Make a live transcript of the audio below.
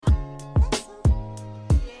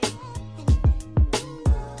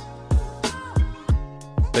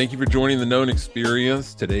Thank you for joining the Known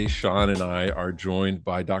Experience. Today, Sean and I are joined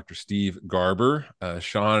by Dr. Steve Garber.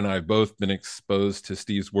 Sean and I have both been exposed to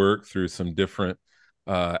Steve's work through some different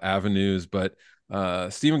avenues, but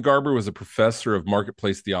Stephen Garber was a professor of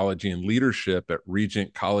marketplace theology and leadership at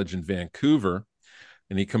Regent College in Vancouver,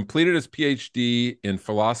 and he completed his PhD in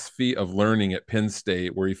philosophy of learning at Penn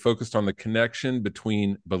State, where he focused on the connection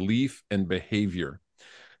between belief and behavior.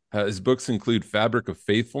 His books include Fabric of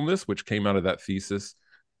Faithfulness, which came out of that thesis,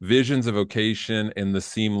 Visions of Vocation, and The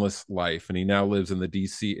Seamless Life. And he now lives in the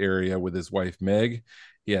DC area with his wife, Meg.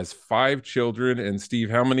 He has 5 children. And Steve,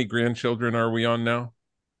 how many grandchildren are we on now?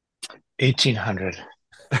 1,800.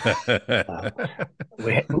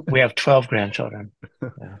 We have 12 grandchildren.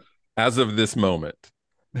 Yeah. As of this moment.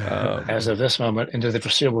 As of this moment into the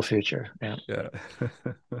foreseeable future. Yeah. Yeah.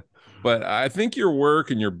 But I think your work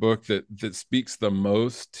and your book that speaks the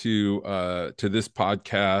most to this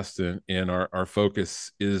podcast and our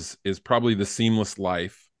focus is probably The Seamless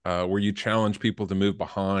Life, where you challenge people to move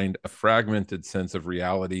behind a fragmented sense of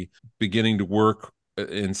reality, beginning to work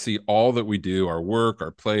and see all that we do, our work, our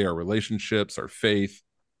play, our relationships, our faith,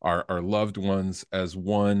 our loved ones, as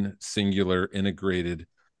one singular integrated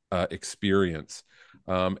experience.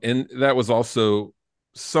 And that was also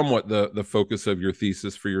somewhat the focus of your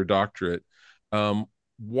thesis for your doctorate.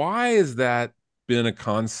 Why has that been a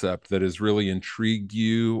concept that has really intrigued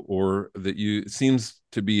you, or that you seems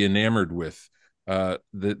to be enamored with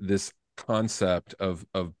this concept of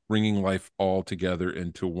bringing life all together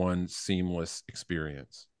into one seamless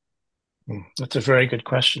experience? That's a very good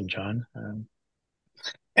question, John.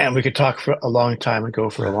 And we could talk for a long time and go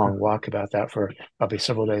for a long walk about that for probably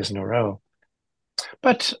several days in a row.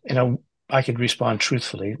 But, I could respond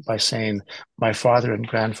truthfully by saying my father and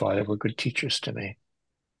grandfather were good teachers to me.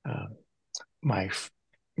 My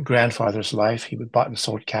grandfather's life, he bought and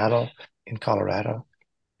sold cattle in Colorado.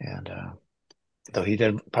 And though he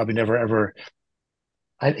did probably never ever,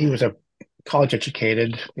 he was a college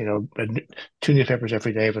educated, read 2 newspapers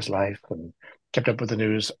every day of his life and kept up with the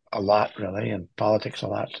news a lot, really, and politics a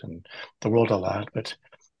lot and the world a lot. But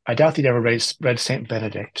I doubt he'd ever read St.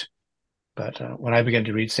 Benedict. But when I began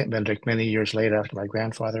to read St. Benedict many years later, after my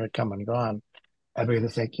grandfather had come and gone, I began to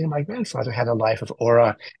think, my grandfather had a life of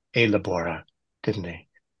ora e labora, didn't he?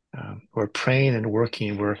 Where praying and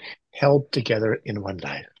working were held together in one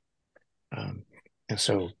life. And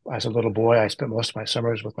so as a little boy, I spent most of my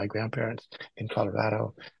summers with my grandparents in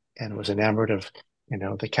Colorado and was enamored of,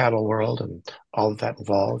 the cattle world and all of that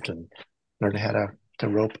involved, and learned how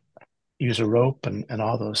to use a rope and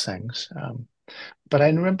all those things. But I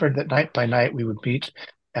remember that night by night we would meet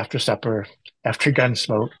after supper, after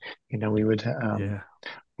Gunsmoke. We would Yeah.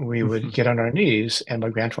 we would get on our knees, and my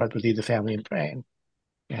grandfather would lead the family in praying,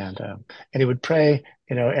 and he would pray,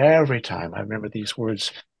 every time. I remember these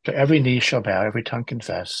words: "So every knee shall bow, every tongue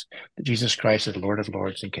confess that Jesus Christ is Lord of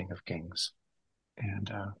Lords and King of Kings." And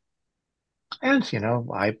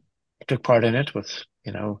I took part in it with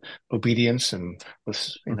obedience and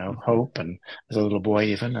with hope, and as a little boy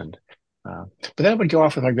even, and but then I would go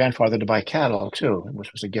off with my grandfather to buy cattle too,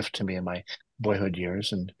 which was a gift to me in my boyhood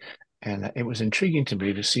years. And it was intriguing to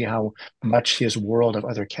me to see how much his world of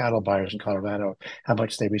other cattle buyers in Colorado, how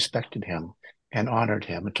much they respected him and honored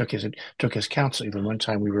him and took his counsel. Even one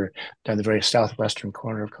time we were down the very southwestern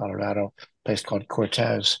corner of Colorado, a place called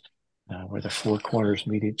Cortez, where the 4 corners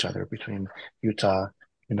meet each other between Utah,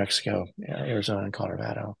 New Mexico, Arizona, and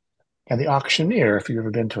Colorado. And the auctioneer, if you've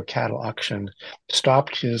ever been to a cattle auction,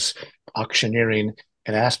 stopped his auctioneering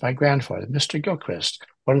and asked my grandfather, Mr. Gilchrist,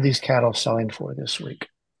 what are these cattle selling for this week?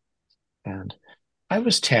 And I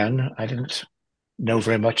was 10. I didn't know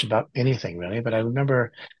very much about anything really, but I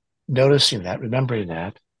remember noticing that, remembering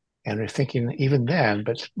that, and thinking even then,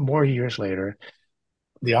 but more years later,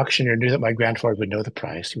 the auctioneer knew that my grandfather would know the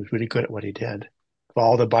price. He was really good at what he did. Of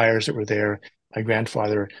all the buyers that were there, my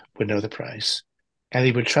grandfather would know the price. And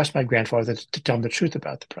he would trust my grandfather to tell him the truth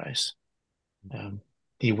about the price.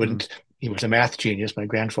 He wouldn't, he was a math genius, my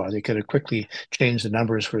grandfather. He could have quickly changed the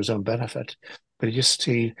numbers for his own benefit. But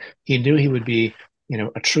he knew he would be,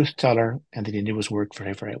 a truth teller, and that he knew his work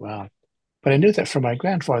very, very well. But I knew that for my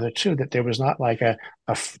grandfather too, that there was not like a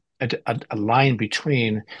line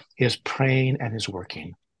between his praying and his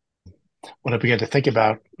working. When I began to think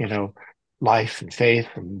about, life and faith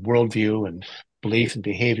and worldview and belief and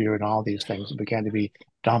behavior and all these things that began to be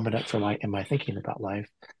dominant in my thinking about life,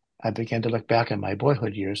 I began to look back on my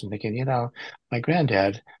boyhood years and thinking, my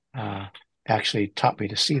granddad actually taught me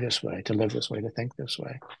to see this way, to live this way, to think this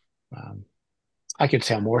way. I could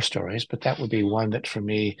tell more stories, but that would be one that for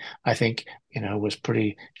me, I think, was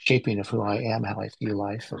pretty shaping of who I am, how I see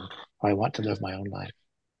life, and how I want to live my own life.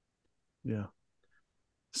 Yeah.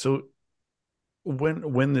 So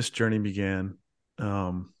when this journey began,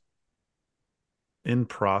 um, in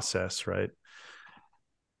process, right?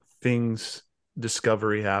 Things,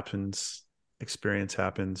 discovery happens, experience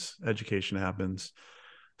happens, education happens.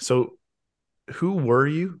 So who were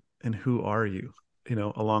you and who are you,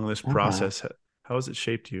 along this Uh-huh. process? How has it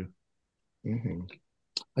shaped you? Hmm.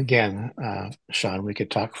 Again, Sean, we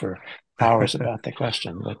could talk for hours about the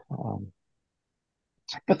question,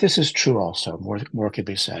 but this is true also. More could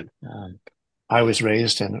be said. I was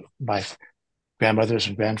raised by grandmothers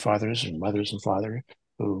and grandfathers and mothers and father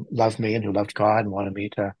who loved me and who loved God and wanted me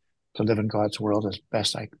to live in God's world as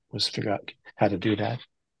best I was figure out how to do that.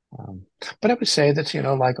 Um, but I would say that,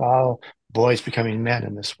 like all boys becoming men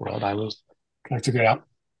in this world, I was trying to figure out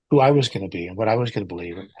who I was going to be and what I was going to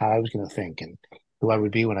believe and how I was going to think and who I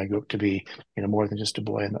would be when I grew up to be, more than just a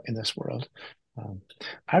boy in this world. Um,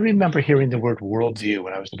 I remember hearing the word worldview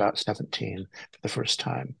when I was about 17 for the first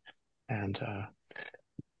time. And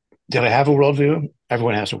did I have a worldview?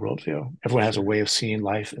 Everyone has a worldview. Everyone has a Sure. way of seeing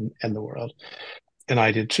life and the world. And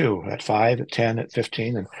I did too, at 5, at 10, at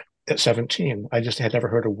 15, and at 17. I just had never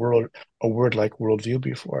heard a word like worldview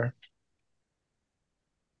before.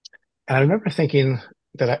 And I remember thinking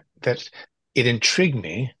that it intrigued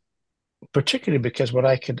me, particularly because what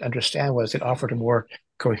I could understand was it offered a more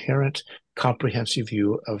coherent, comprehensive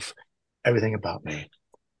view of everything about me,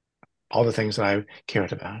 all the things that I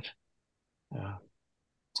cared about. Uh,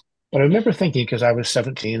 but I remember thinking, because I was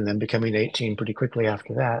 17 and then becoming 18 pretty quickly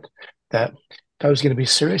after that, that if I was going to be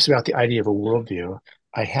serious about the idea of a worldview,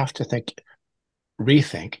 I have to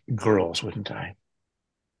rethink girls, wouldn't I?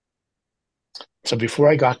 So before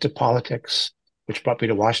I got to politics, which brought me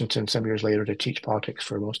to Washington some years later to teach politics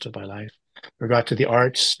for most of my life, or got to the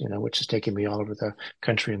arts, which has taken me all over the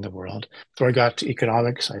country and the world. Before I got to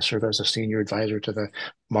economics, I served as a senior advisor to the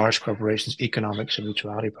Mars Corporation's Economics and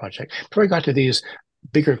Mutuality Project. Before I got to these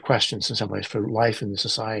bigger questions in some ways for life and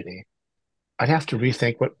society, I'd have to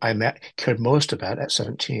rethink what cared most about at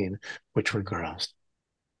 17, which were girls.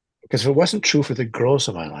 Because if it wasn't true for the girls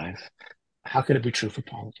of my life, how could it be true for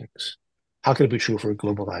politics? How could it be true for a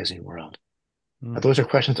globalizing world? Now, Mm, those are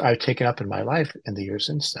questions I've taken up in my life in the years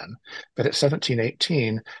since then. But at 17,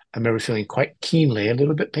 18, I remember feeling quite keenly, a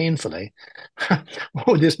little bit painfully, what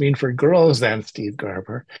would this mean for girls then, Steve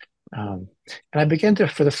Garber? And I began to,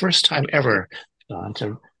 for the first time ever, John,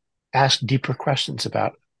 to ask deeper questions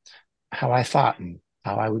about how I thought and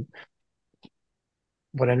how I would,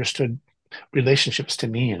 what I understood relationships to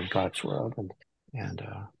me in God's world. And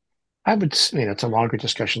I would, it's a longer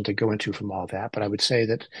discussion to go into from all that, but I would say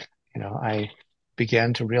that, I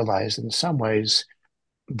began to realize in some ways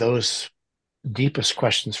those deepest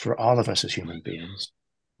questions for all of us as human beings.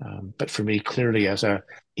 But for me, clearly as a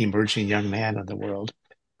emerging young man in the world,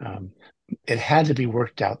 um, it had to be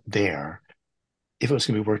worked out there if it was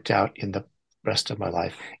going to be worked out in the rest of my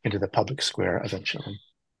life into the public square eventually.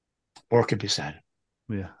 Or it could be said.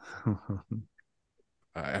 yeah.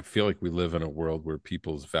 I feel like we live in a world where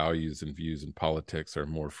people's values and views in politics are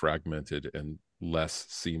more fragmented and less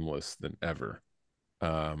seamless than ever.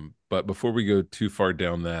 But before we go too far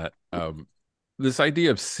down that, this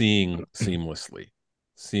idea of seeing life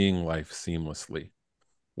seamlessly,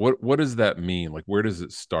 what does that mean? Like, where does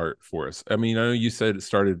it start for us? I mean, I know you said it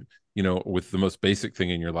started, with the most basic thing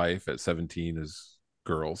in your life at 17 is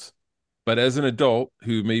girls. But as an adult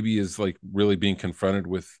who maybe is like really being confronted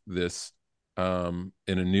with this in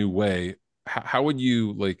a new way, how would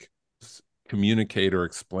you like communicate or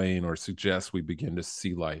explain or suggest we begin to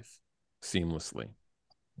see life seamlessly?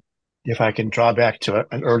 If I can draw back to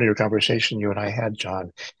an earlier conversation you and I had,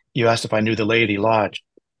 John, you asked if I knew the Laity Lodge,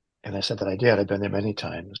 and I said that I did. I've been there many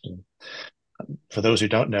times. And for those who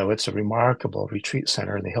don't know, it's a remarkable retreat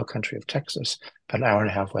center in the hill country of Texas, about an hour and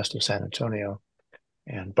a half west of San Antonio,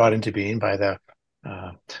 and brought into being by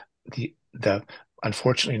uh, the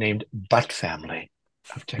unfortunately named Butt family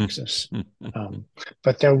of Texas. Um,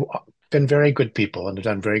 but they've been very good people and have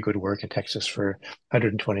done very good work in Texas for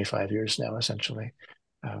 125 years now, essentially.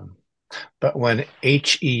 Um, but when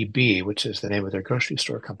HEB, which is the name of their grocery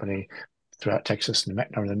store company throughout Texas and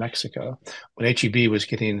northern Mexico, when HEB was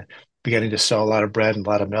beginning to sell a lot of bread and a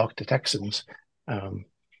lot of milk to Texans, um,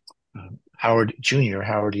 Howard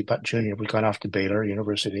E. Butt Jr., was gone off to Baylor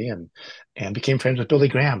University and became friends with Billy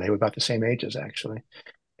Graham. They were about the same ages, actually.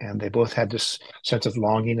 And they both had this sense of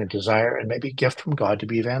longing and desire and maybe gift from God to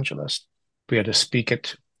be evangelists. We had to speak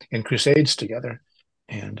it in crusades together.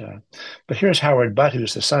 And but here's Howard Butt,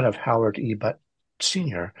 who's the son of Howard E. Butt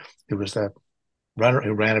Sr., who was the runner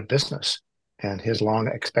who ran a business. And his long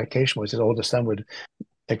expectation was his oldest son would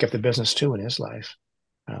pick up the business too in his life.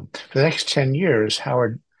 For the next 10 years,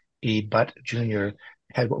 Howard E. Butt Jr.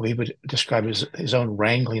 had what we would describe as his own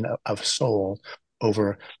wrangling of soul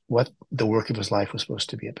over what the work of his life was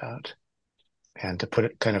supposed to be about. And to put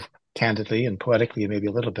it kind of candidly and poetically, maybe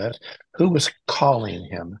a little bit, who was calling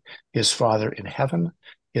him? His Father in heaven,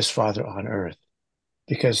 his Father on earth.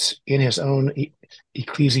 Because in his own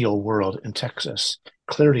ecclesial world in Texas,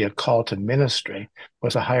 clearly a call to ministry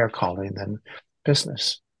was a higher calling than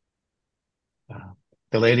business.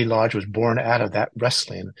 The Lady Lodge was born out of that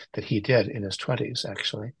wrestling that he did in his 20s,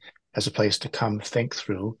 actually, as a place to come think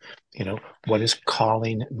through, what does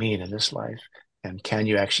calling mean in this life? And can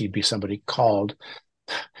you actually be somebody called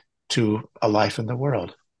to a life in the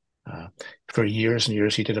world? For years and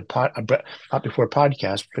years, he did not before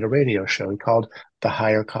podcast, but a radio show he called The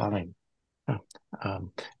Higher Calling.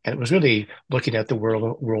 And it was really looking at the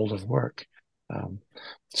world of work.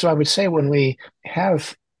 So I would say when we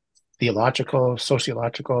have theological,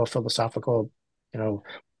 sociological, philosophical,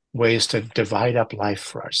 ways to divide up life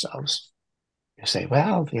for ourselves, you say,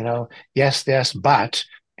 well, yes, but,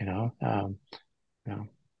 but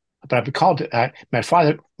I've been called to, my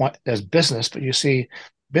father does business, but you see,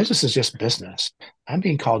 business is just business. I'm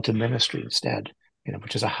being called to ministry instead,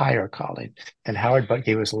 which is a higher calling. And Howard Butt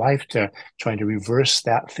gave his life to trying to reverse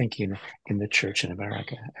that thinking in the church in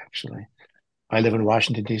America, actually. I live in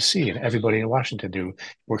Washington, D.C., and everybody in Washington who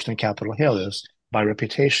works on Capitol Hill is, by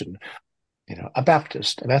reputation, a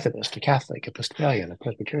Baptist, a Methodist, a Catholic, a Episcopalian, a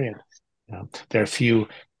Presbyterian. There are a few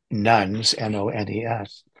nuns,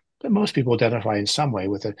 N-O-N-E-S, but most people identify in some way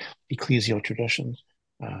with the ecclesial tradition.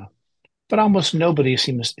 But almost nobody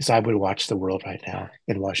seems, as I would watch the world right now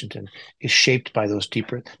in Washington, is shaped by those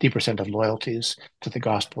deeper set of loyalties to the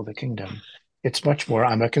gospel of the kingdom. It's much more,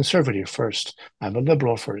 I'm a conservative first, I'm a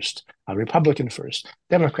liberal first, I'm a Republican first,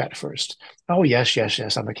 Democrat first. Oh, yes,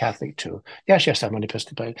 I'm a Catholic too. Yes, I'm an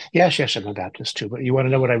Episcopalian. Yes, I'm a Baptist too. But you want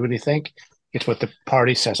to know what I really think? It's what the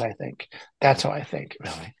party says I think. That's how I think,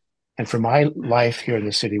 really. And for my life here in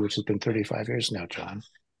the city, which has been 35 years now, John,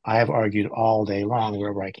 I have argued all day long,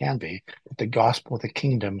 wherever I can be, that the gospel of the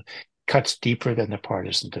kingdom cuts deeper than the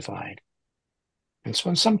partisan divide. And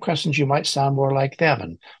so in some questions, you might sound more like them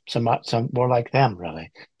and some more like them,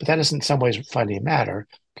 really. But that doesn't in some ways finally matter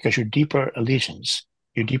because your deeper allegiance,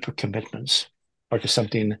 your deeper commitments are to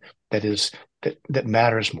something that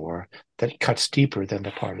matters more, that cuts deeper than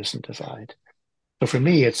the partisan divide. So for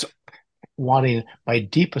me, it's wanting my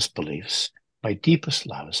deepest beliefs, my deepest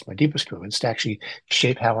loves, my deepest commitments to actually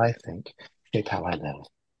shape how I think, shape how I live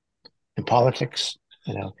in politics,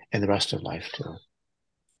 and the rest of life too.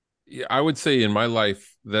 Yeah, I would say in my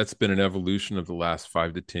life, that's been an evolution of the last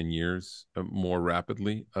 5 to 10 years, more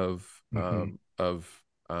rapidly of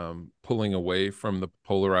pulling away from the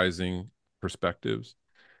polarizing perspectives.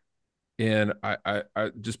 And I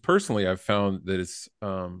just personally, I've found that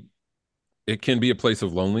it can be a place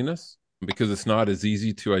of loneliness because it's not as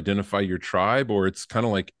easy to identify your tribe, or it's kind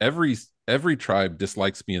of like every tribe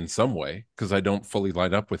dislikes me in some way because I don't fully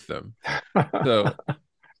line up with them. So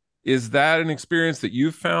is that an experience that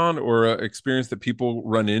you've found, or an experience that people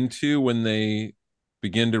run into when they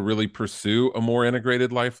begin to really pursue a more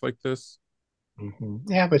integrated life like this?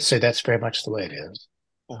 Yeah, I would say that's very much the way it is.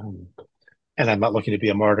 And I'm not looking to be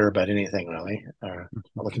a martyr about anything, really. Or I'm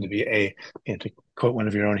not looking to be to quote one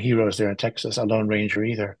of your own heroes there in Texas, a Lone Ranger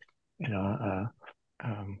either.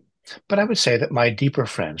 But I would say that my deeper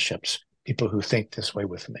friendships, people who think this way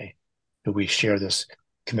with me, who we share this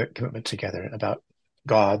commitment together about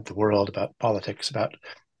God, the world, about politics, about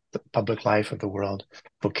the public life of the world,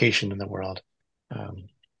 vocation in the world.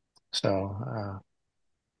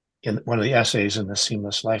 In one of the essays in the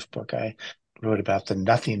Seamless Life book, I wrote about the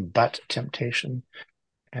nothing but temptation.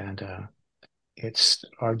 And it's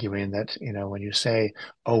arguing that, when you say,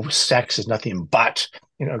 oh, sex is nothing but,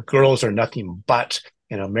 girls are nothing but,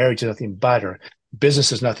 marriage is nothing but, or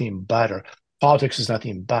business is nothing but, or politics is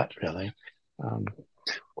nothing but, really.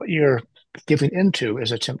 What you're giving into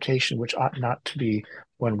is a temptation which ought not to be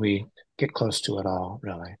when we get close to it all,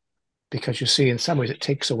 really. Because you see, in some ways, it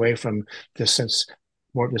takes away from this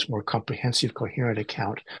more comprehensive, coherent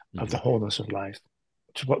account of the wholeness of life,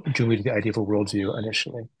 which is what drew me to the idea of a worldview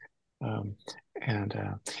initially.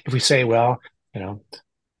 If we say, well,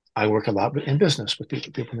 I work a lot in business with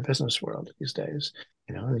people in the business world these days,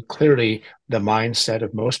 and clearly the mindset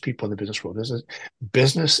of most people in the business world is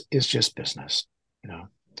business is just business,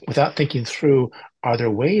 without thinking through, are there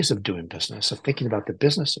ways of doing business, of thinking about the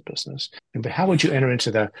business of business? But how would you enter into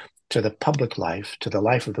the public life, to the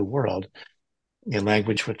life of the world, in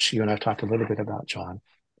language which you and I've talked a little bit about, John?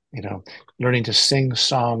 Learning to sing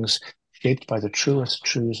songs shaped by the truest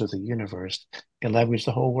truths of the universe in language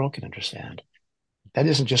the whole world can understand. That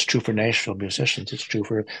isn't just true for national musicians, it's true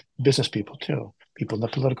for business people too, people in the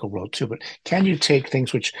political world too. But can you take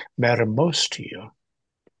things which matter most to you,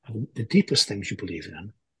 the deepest things you believe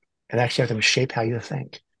in, and actually have them shape how you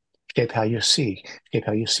think, shape how you see, shape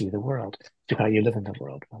how you see the world, shape how you live in the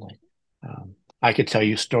world, really? I could tell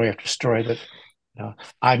you story after story that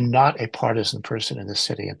I'm not a partisan person in this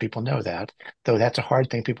city, and people know that, though that's a hard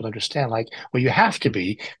thing people understand. Like, well, you have to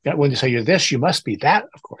be. When you say you're this, you must be that,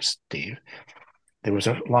 of course, Steve. There was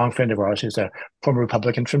a long friend of ours who's a former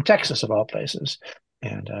Republican from Texas, of all places,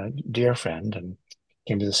 and a dear friend, and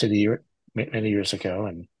came to the city many years ago,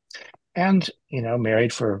 and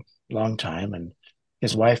married for a long time, and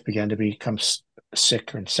his wife began to become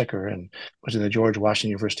sicker and sicker, and was in the George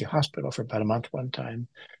Washington University Hospital for about a month one time.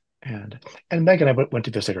 And Meg and I went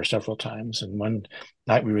to visit her several times. And one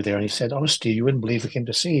night we were there, and he said, "Oh, Steve, you wouldn't believe we came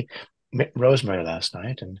to see Rosemary last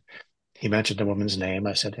night." And he mentioned the woman's name.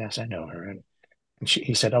 I said, "Yes, I know her." And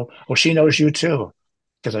he said, "Oh, well, she knows you too."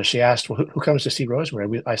 Because she asked, "Well, who comes to see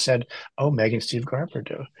Rosemary?" I said, "Oh, Meg and Steve Garber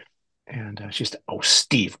do." And she said, "Oh,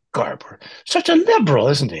 Steve Garber, such a liberal,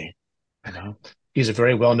 isn't he?" You know, he's a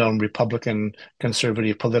very well-known Republican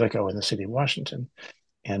conservative politico in the city of Washington.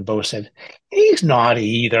 And Bo said, "He's not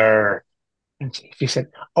either." And she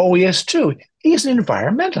said, "Oh, he is too. He's an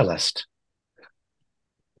environmentalist."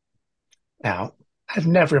 Now, I've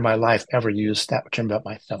never in my life ever used that term about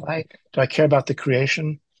myself. Do I care about the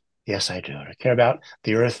creation? Yes, I do. I care about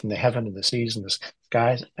the earth and the heaven and the seas and the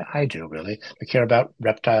skies. I do, really. I care about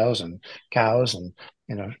reptiles and cows and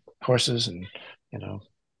horses and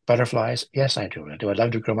butterflies. Yes, I do. Do I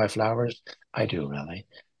love to grow my flowers? I do, really.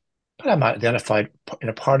 But I'm not identified in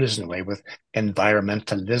a partisan way with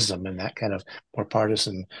environmentalism in that kind of more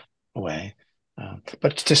partisan way.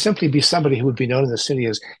 But to simply be somebody who would be known in the city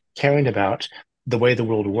as caring about the way the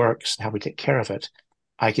world works and how we take care of it,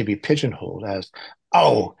 I could be pigeonholed as,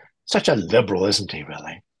 "Oh, such a liberal, isn't he,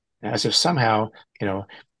 really?" As if somehow,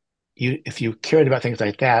 if you cared about things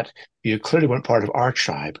like that, you clearly weren't part of our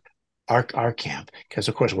tribe, our camp. Because,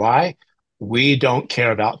 of course, why? We don't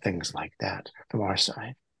care about things like that from our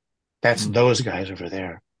side. That's those guys over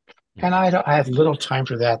there. And I have little time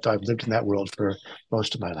for that, though I've lived in that world for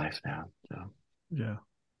most of my life now. So. Yeah.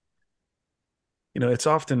 It's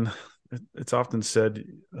often said,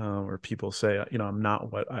 or people say, I'm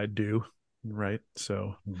not what I do. Right.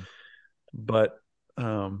 So, but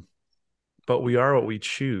we are what we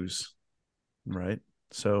choose. Right.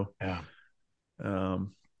 So, yeah,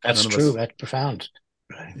 that's true. That's profound.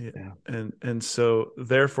 Right. Yeah. And so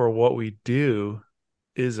therefore what we do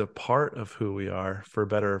is a part of who we are, for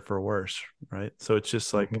better or for worse. Right. So it's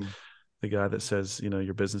just like the guy that says,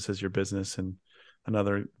 your business is your business. And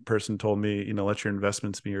another person told me, let your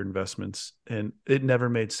investments be your investments. And it never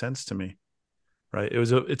made sense to me. Right.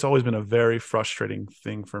 It's always been a very frustrating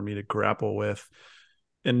thing for me to grapple with.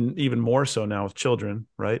 And even more so now with children,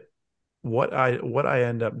 right? What I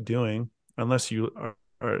end up doing, unless you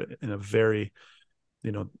are in a very,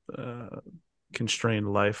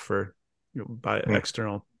 constrained life for, by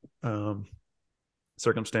external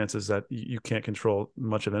circumstances that you can't control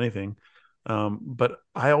much of anything. But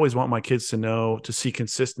I always want my kids to see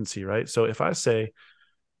consistency, right? So if I say,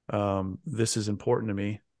 this is important to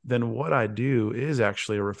me, then what I do is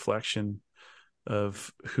actually a reflection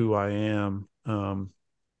of who I am.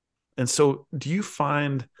 And so do you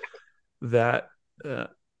find that,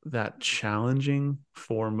 that challenging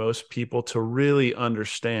for most people to really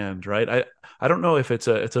understand, right? I don't know if it's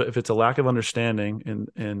a lack of understanding,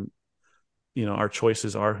 and our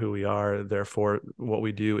choices are who we are, therefore what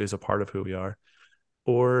we do is a part of who we are,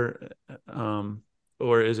 or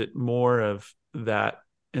is it more of that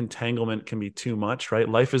entanglement can be too much, right?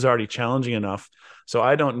 Life is already challenging enough, so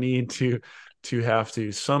I don't need to have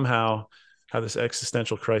to somehow have this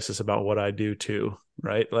existential crisis about what I do too,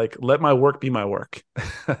 right? Like, let my work be my work.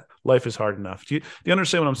 Life is hard enough. Do you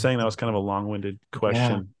understand what I'm saying? That was kind of a long-winded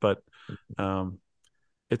question, but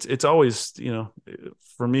it's always,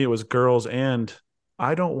 for me, it was girls, and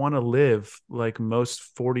I don't want to live like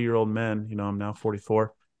most 40-year-old men. I'm now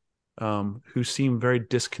 44, who seem very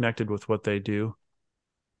disconnected with what they do,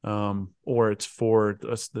 or it's for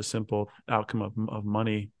the simple outcome of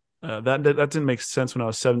money. That didn't make sense when I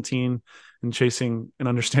was 17 and chasing and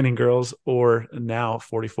understanding girls, or now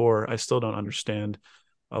 44. I still don't understand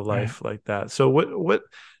a life like that. So what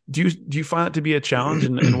do you find it to be a challenge,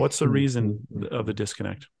 and what's the reason of the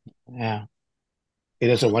disconnect? Yeah, it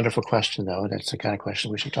is a wonderful question, though. That's the kind of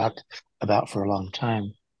question we should talk about for a long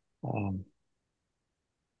time. On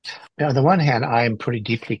the one hand, I am pretty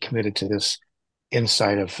deeply committed to this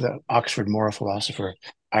insight of the Oxford moral philosopher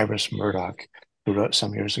Iris Murdoch, who wrote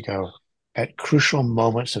some years ago, at crucial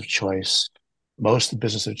moments of choice, most of the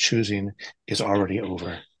business of choosing is already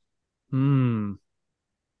over. Hmm.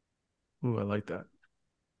 Ooh, I like that.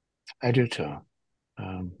 I do too.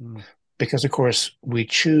 Um, Hmm. because, of course, we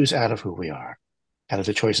choose out of who we are, out of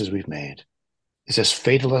the choices we've made. Is this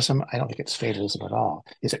fatalism? I don't think it's fatalism at all.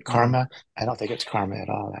 Is it Hmm. karma? I don't think it's karma at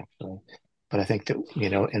all, actually. But I think that,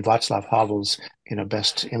 in Václav Havel's,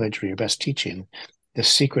 best imagery or best teaching, the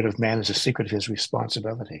secret of man is the secret of his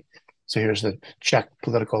responsibility. So here's the Czech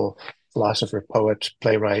political philosopher, poet,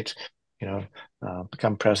 playwright,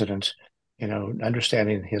 become president,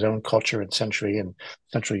 understanding his own culture and century in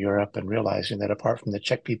Central Europe and realizing that apart from the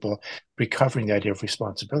Czech people recovering the idea of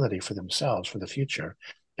responsibility for themselves, for the future,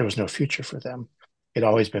 there was no future for them. It'd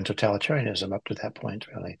always been totalitarianism up to that point,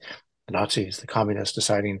 really. The Nazis, the communists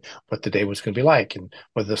deciding what the day was going to be like and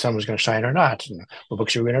whether the sun was going to shine or not, and what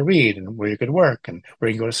books you were going to read and where you could work and where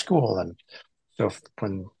you could go to school. And so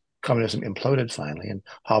when communism imploded finally and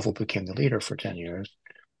Havel became the leader for 10 years,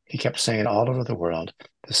 he kept saying all over the world,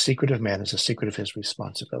 the secret of man is the secret of his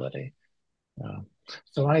responsibility. Uh,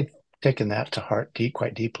 so I've taken that to heart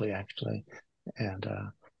quite deeply, actually. And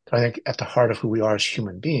I think at the heart of who we are as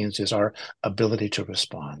human beings is our ability to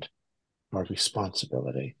respond, our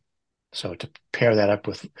responsibility. So to pair that up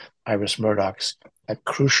with Iris Murdoch's, at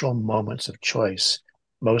crucial moments of choice,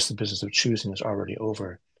 most of the business of choosing is already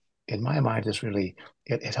over. In my mind, is really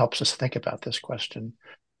it helps us think about this question.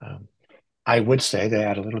 Um, I would say to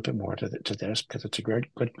add a little bit more to this because it's a good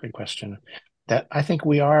question. That I think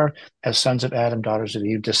we are, as sons of Adam, daughters of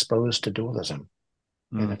Eve, disposed to dualism,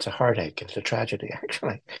 and Hmm. it's a heartache. It's a tragedy,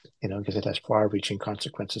 actually, because it has far-reaching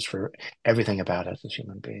consequences for everything about us as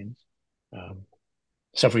human beings. Um,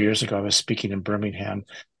 Several years ago, I was speaking in Birmingham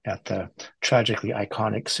at the tragically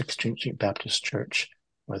iconic 16th Street Baptist Church,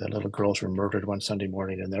 where the little girls were murdered one Sunday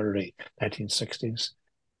morning in the early 1960s.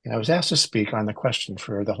 And I was asked to speak on the question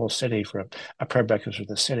for the whole city, for a prayer breakfast for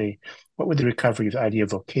the city. What would the recovery of the idea of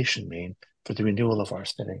vocation mean for the renewal of our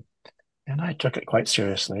city? And I took it quite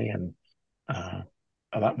seriously, and uh,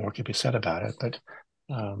 a lot more could be said about it.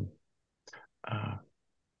 Um, uh,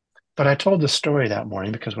 but I told the story that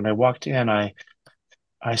morning because when I walked in,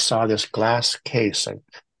 I saw this glass case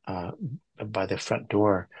uh, by the front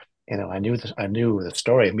door. I knew the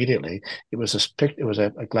story immediately. It was it was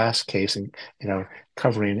a glass case, and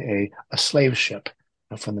covering a slave ship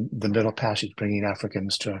from the Middle Passage, bringing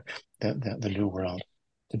Africans to the New World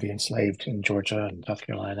to be enslaved in Georgia and South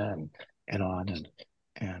Carolina and on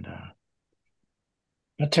and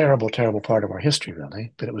a terrible, terrible part of our history,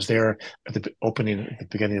 really. But it was there at the opening, at the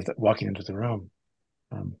beginning of walking into the room.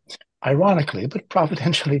 Um, Ironically, but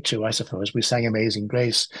providentially too, I suppose, we sang Amazing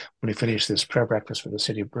Grace when we finished this prayer breakfast for the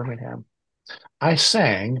city of Birmingham. I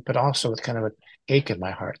sang, but also with kind of an ache in my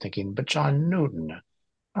heart, thinking, but John Newton,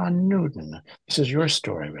 this is your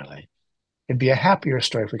story, really. It'd be a happier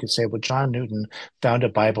story if we could say, well, John Newton found a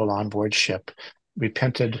Bible on board ship,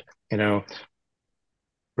 repented,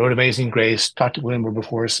 wrote Amazing Grace, talked to William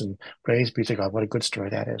Wilberforce, and praise be to God. What a good story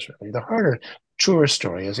that is, really. The harder, truer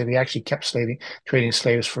story is that he actually kept trading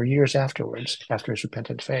slaves for years afterwards, after his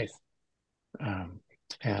repentant faith. Um,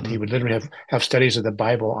 and he Hmm. would literally have studies of the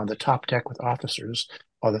Bible on the top deck with officers,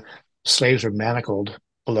 while the slaves were manacled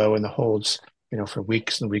below in the holds, for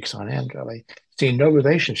weeks and weeks on end, really, seeing no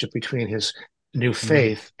relationship between his new Hmm.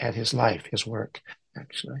 faith and his life, his work,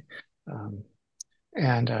 actually. Um,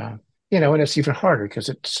 and it's even harder because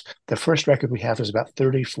it's the first record we have is about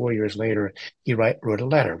 34 years later. He wrote a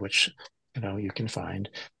letter, which you can find,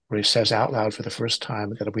 where he says out loud for the first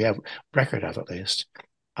time that we have record of, at least.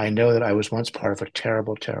 I know that I was once part of a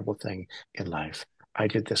terrible, terrible thing in life. I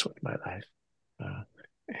did this with my life, uh,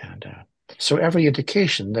 and so every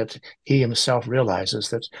indication that he himself realizes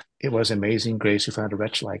that it was amazing grace who found a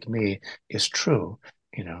wretch like me is true.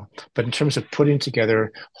 But in terms of putting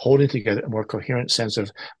together, holding together a more coherent sense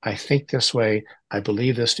of, I think this way, I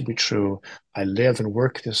believe this to be true, I live and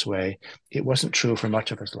work this way, it wasn't true for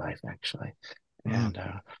much of his life, actually. Hmm. And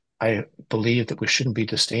I believe that we shouldn't be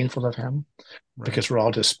disdainful of him Right. because we're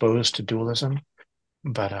all disposed to dualism.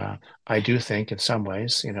 But I do think in some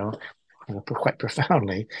ways, quite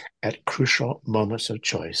profoundly, at crucial moments of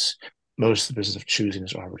choice, most of the business of choosing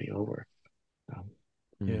is already over. Um,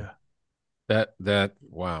 Mm. Yeah. That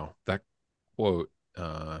wow, that quote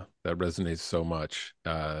that resonates so much.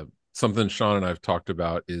 Something Sean and I've talked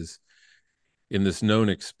about is in this known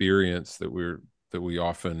experience that we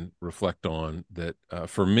often reflect on that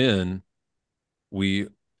for men we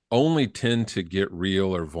only tend to get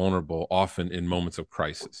real or vulnerable often in moments of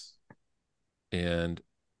crisis. And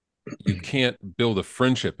you can't build a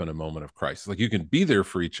friendship in a moment of crisis. Like, you can be there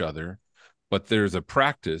for each other, but there's a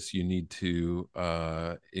practice you need to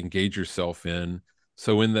engage yourself in.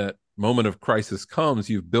 So in that moment of crisis comes,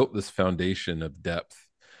 you've built this foundation of depth.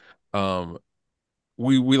 Um,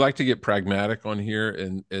 we like to get pragmatic on here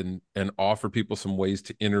and offer people some ways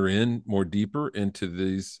to enter in more deeper into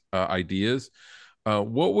these ideas.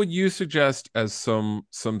 What would you suggest as some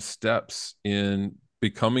steps in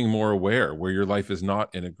becoming more aware where your life is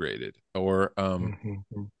not integrated,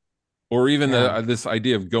 Mm-hmm. or even Yeah. this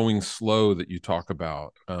idea of going slow that you talk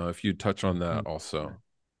about? If you touch on that Mm-hmm. also.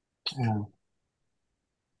 Yeah.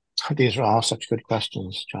 These are all such good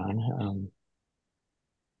questions, John.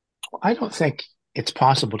 I don't think it's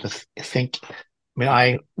possible to think. I mean,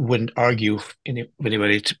 I wouldn't argue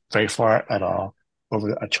anybody very far at all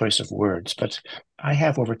over a choice of words, but I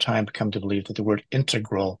have over time come to believe that the word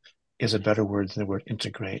integral is a better word than the word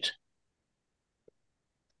integrate.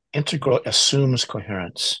 Integral assumes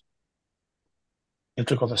coherence.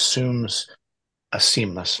 Integral assumes a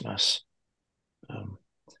seamlessness. Um,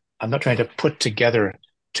 I'm not trying to put together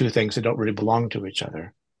two things that don't really belong to each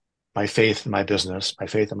other. My faith in my business, my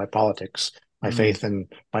faith in my politics, my Mm. faith in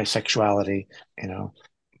my sexuality,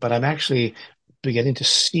 but I'm actually beginning to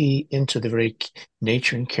see into the very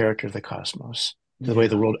nature and character of the cosmos, to the way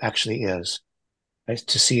the Yeah. world actually is, right?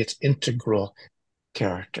 To see its integral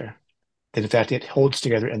character. That in fact it holds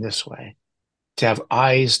together in this way. To have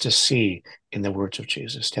eyes to see in the words of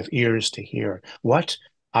Jesus, to have ears to hear. What?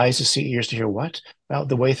 Eyes to see, ears to hear what? Well,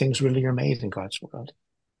 the way things really are made in God's world.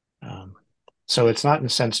 Um, so it's not in a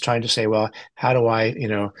sense trying to say, well, how do I,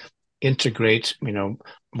 integrate,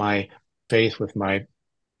 my faith with my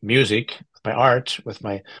music, my art, with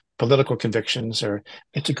my political convictions, or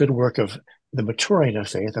it's a good work of the maturing of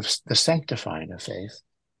faith, of the sanctifying of faith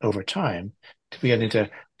over time, to beginning to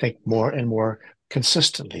think more and more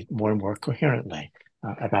consistently, more and more coherently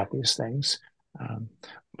about these things.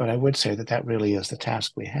 But I would say that that really is the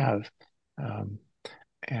task we have. Um,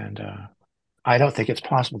 and I don't think it's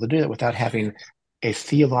possible to do that without having a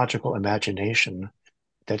theological imagination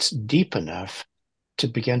that's deep enough to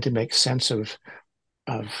begin to make sense of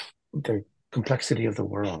the complexity of the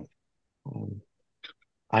world. Um,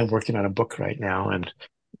 I'm working on a book right now, and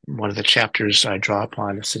one of the chapters I draw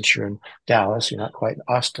upon, since you're in Dallas, you're not quite in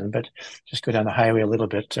Austin, but just go down the highway a little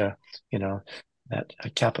bit to,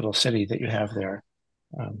 that capital city that you have there.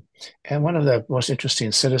 Um, and one of the most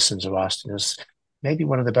interesting citizens of Austin is maybe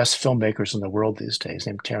one of the best filmmakers in the world these days,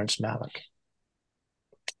 named Terrence Malick.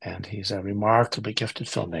 And he's a remarkably gifted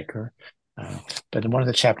filmmaker. Uh, but in one of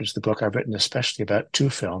the chapters of the book, I've written especially about two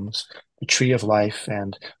films, The Tree of Life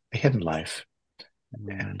and The Hidden Life.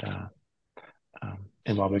 Mm.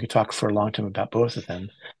 And while we could talk for a long time about both of them,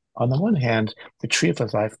 on the one hand, The Tree of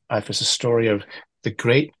Life is a story of the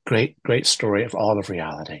great, great, great story of all of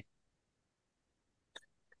reality.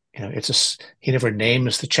 He never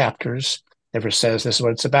names the chapters, never says this is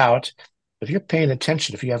what it's about. If you're paying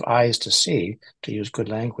attention, if you have eyes to see, to use good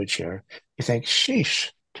language here, you think,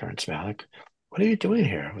 sheesh, Terrence Malick, what are you doing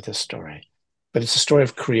here with this story? But it's a story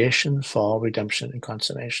of creation, fall, redemption, and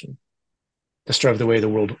consummation. The story of the way the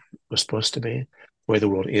world was supposed to be, the way the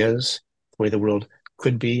world is, the way the world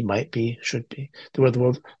could be, might be, should be, the way the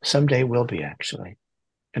world someday will be, actually.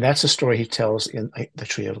 And that's the story he tells in The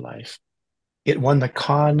Tree of Life. It won the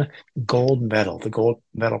Cannes Gold Medal, the Gold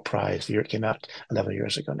Medal Prize, the year it came out 11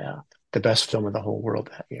 years ago now, the best film in the whole world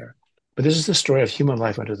that year. But this is the story of human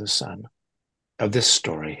life under the sun, of this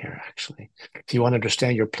story here, actually. If you want to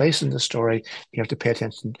understand your place in the story, you have to pay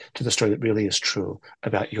attention to the story that really is true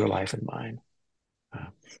about your life and mine.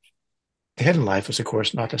 The Hidden Life is, of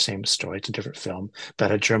course, not the same story. It's a different film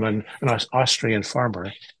about an Austrian farmer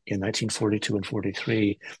in 1942 and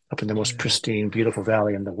 43 up in the most pristine, beautiful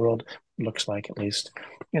valley in the world, looks like at least,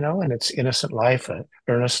 and it's innocent life, an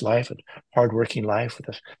earnest life, a hardworking life with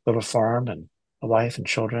a little farm and a wife and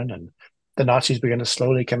children. And the Nazis begin to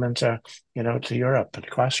slowly come into, to Europe and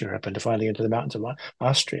across Europe and finally into the mountains of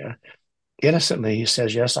Austria. Innocently, he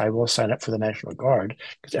says, yes, I will sign up for the National Guard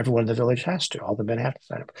because everyone in the village has to. All the men have to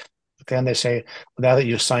sign up. But then they say, well, now that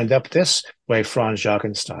you've signed up this way, Franz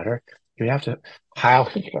Jochenstatter, you have to Heil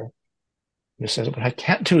Hitler. He says, but I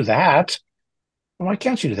can't do that. Well, why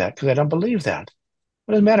can't you do that? Because I don't believe that.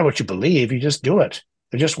 It doesn't matter what you believe, you just do it.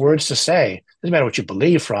 They're just words to say. It doesn't matter what you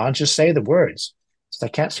believe, Franz, just say the words. So I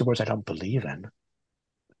can't say words I don't believe in.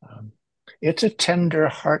 It's a tender,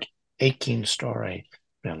 heart aching story,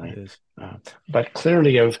 really. It is. But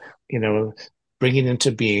clearly of, bringing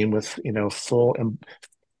into being with, full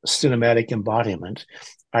cinematic embodiment,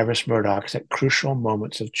 Iris Murdoch's at crucial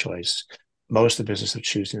moments of choice. Most of the business of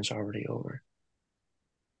choosing is already over.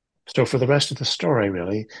 So for the rest of the story,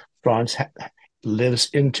 really, Franz lives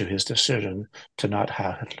into his decision to not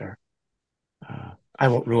have Hitler. I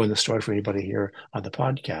won't ruin the story for anybody here on the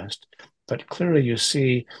podcast, but clearly you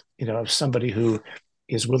see, of somebody who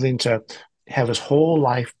is willing to have his whole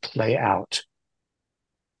life play out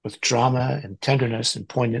with drama and tenderness and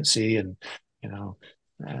poignancy and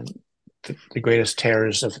the greatest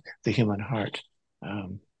terrors of the human heart.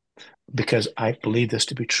 Because I believe this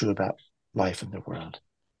to be true about life in the world.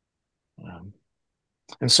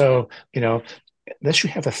 And so, unless you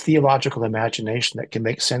have a theological imagination that can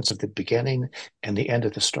make sense of the beginning and the end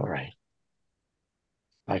of the story,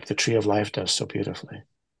 like the Tree of Life does so beautifully,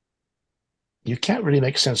 you can't really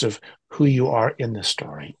make sense of who you are in the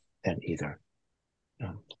story then either.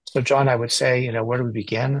 So, John, I would say, where do we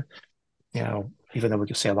begin? Even though we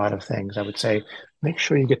could say a lot of things, I would say, make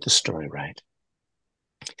sure you get the story right.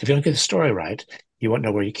 If you don't get the story right, you won't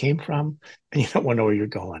know where you came from, and you don't want to know where you're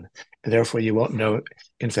going. And therefore, you won't know,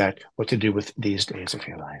 in fact, what to do with these days of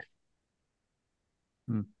your life.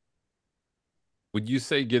 Would you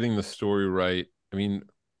say getting the story right? I mean,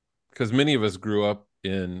 because many of us grew up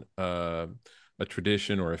in a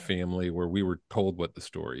tradition or a family where we were told what the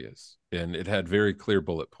story is, and it had very clear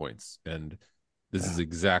bullet points. And this is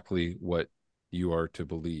exactly what you are to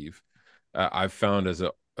believe. I've found as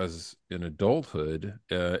in adulthood,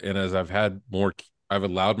 and as I've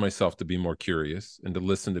allowed myself to be more curious and to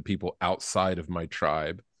listen to people outside of my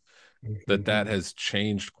tribe, that has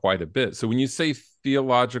changed quite a bit. So when you say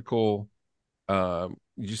theological, did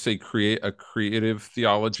you say create a creative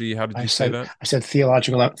theology? How did you say that? I said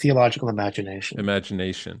theological imagination.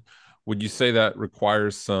 Imagination. Would you say that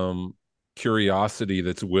requires some curiosity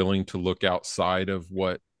that's willing to look outside of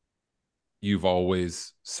what you've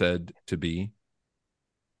always said to be?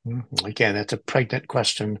 Again, that's a pregnant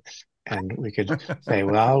question. And we could say,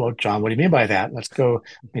 well, John, what do you mean by that? Let's go,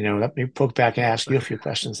 let me poke back and ask you a few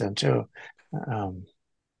questions then too.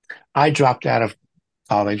 I dropped out of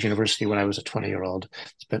university when I was a 20-year-old,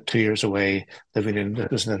 spent 2 years away living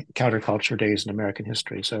it was in the counterculture days in American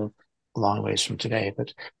history. So a long ways from today,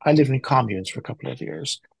 but I lived in communes for a couple of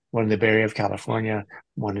years, one in the Bay Area of California,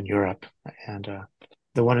 one in Europe. And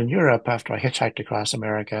the one in Europe, after I hitchhiked across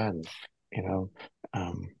America and,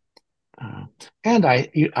 and I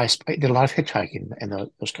did a lot of hitchhiking in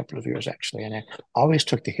those couple of years, actually. And I always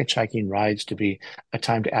took the hitchhiking rides to be a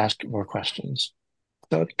time to ask more questions.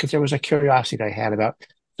 So, because there was a curiosity I had about,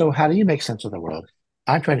 so how do you make sense of the world?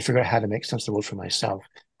 I'm trying to figure out how to make sense of the world for myself.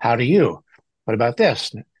 How do you? What about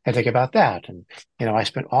this? I think about that. And, I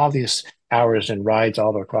spent all these hours in rides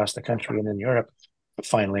all across the country and in Europe,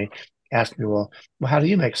 finally asking me, well, how do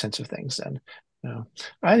you make sense of things then?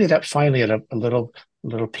 I ended up finally at a little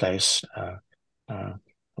place, a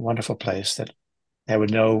wonderful place that there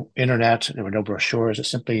was no internet, there were no brochures. It's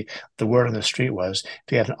simply the word on the street was,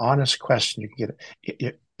 if you had an honest question, you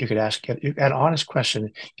could ask it. You had an honest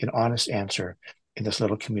question, get an honest answer in this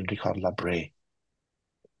little community called La Brie.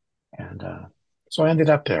 And so I ended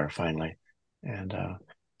up there finally. And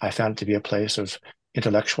I found it to be a place of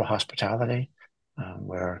intellectual hospitality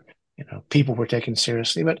where, people were taken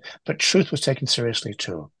seriously, but truth was taken seriously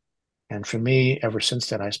too. And for me, ever since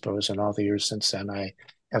then, I suppose, and all the years since then, I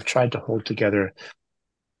have tried to hold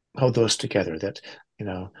those together, that,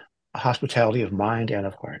 a hospitality of mind and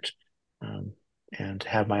of heart, and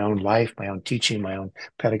have my own life, my own teaching, my own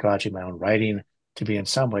pedagogy, my own writing to be in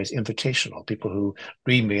some ways invitational. People who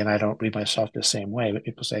read me, and I don't read myself the same way, but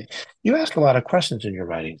people say, you ask a lot of questions in your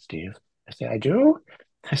writing, Steve. I say, I do?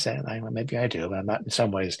 I say, maybe I do, but I'm not in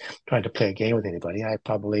some ways trying to play a game with anybody.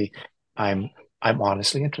 I'm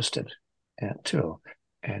honestly interested in it too.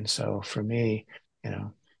 And so for me,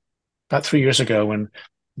 about 3 years ago, when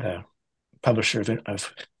the publisher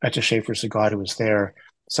of Etta Schaefer's The God Who Was There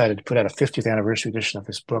decided to put out a 50th anniversary edition of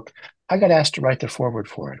this book, I got asked to write the foreword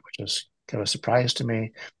for it, which was kind of a surprise to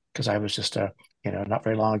me because I was just not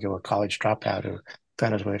very long ago, a college dropout who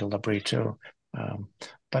found his way to La Brie too.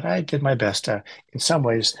 But I did my best to, in some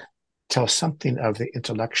ways, tell something of the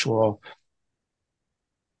intellectual,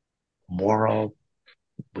 moral,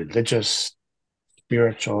 religious,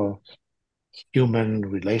 spiritual, human,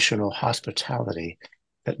 relational hospitality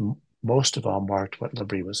that most of all marked what La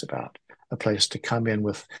Brie was about, a place to come in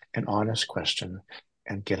with an honest question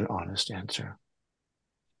and get an honest answer.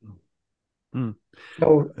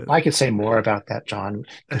 So I could say more about that, John,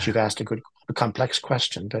 because you've asked a complex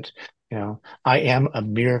question, but I am a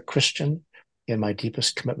mere Christian in my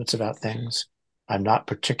deepest commitments about things. I'm not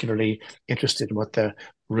particularly interested in what the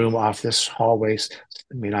room off this hallway.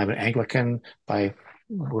 I mean, I'm an Anglican by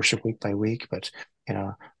worship week by week, but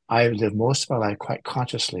I live most of my life quite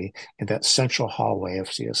consciously in that central hallway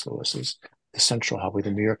of C.S. Lewis's, the central hallway,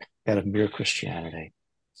 that of mere Christianity.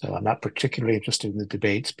 So I'm not particularly interested in the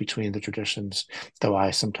debates between the traditions, though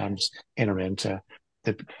I sometimes enter into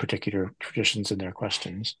the particular traditions and their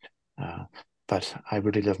questions. But I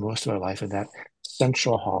really live most of my life in that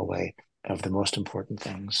central hallway of the most important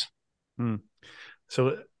things. Hmm.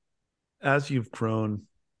 So as you've grown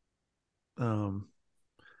in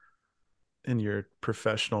your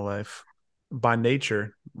professional life, by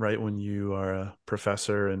nature, right, when you are a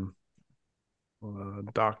professor and a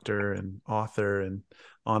doctor and author and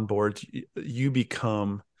on boards, you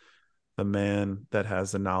become the man that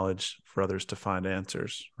has the knowledge for others to find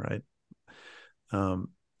answers, right? Um,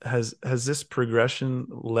 has this progression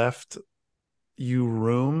left you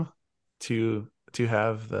room to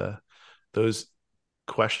have those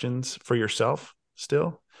questions for yourself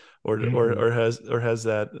still, or has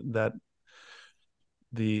that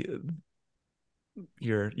the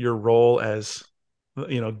your role as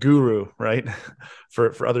guru, right,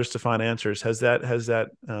 for others to find answers, has that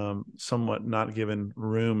somewhat not given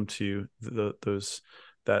room to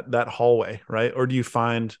that hallway, right? Or do you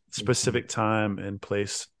find specific time and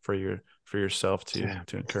place for yourself to Yeah.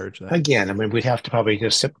 encourage that? Again, I mean, we'd have to probably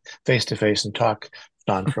just sit face to face and talk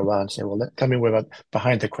on for a while and say, well, tell me what about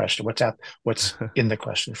behind the question. What's in the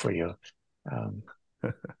question for you? Um,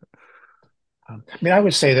 I mean, I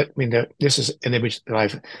would say that, I mean, this is an image that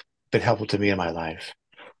I've been helpful to me in my life.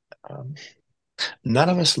 Um, None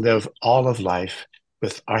of us live all of life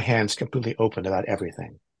with our hands completely open about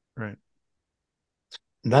everything. Right.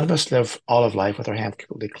 None of us live all of life with our hands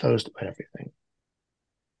completely closed about everything.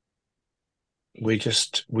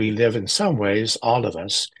 We live in some ways, all of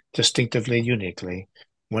us, distinctively, uniquely,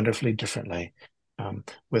 wonderfully differently,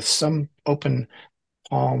 with some open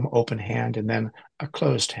palm, open hand, and then a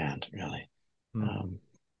closed hand, really. Mm.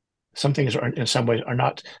 Some things are, in some ways, are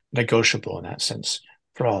not negotiable in that sense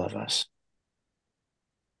for all of us.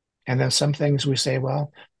 And then some things we say,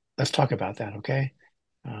 well, let's talk about that, okay?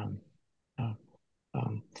 Um, uh,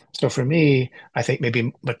 so for me, I think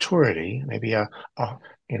maybe maturity, maybe a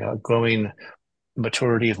growing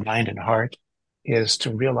maturity of mind and heart is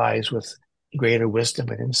to realize with greater wisdom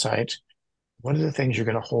and insight, what are the things you're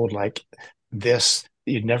going to hold like this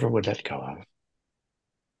that you never would let go of?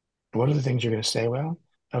 What are the things you're going to say? Well,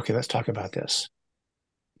 okay, let's talk about this.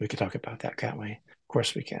 We could talk about that, can't we? Of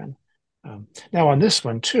course we can. Now on this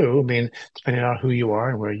one too, I mean, depending on who you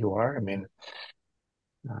are and where you are, I mean,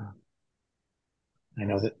 uh, I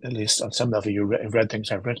know that at least on some level you have read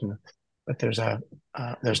things I've written, but there's an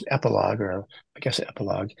epilogue, or I guess an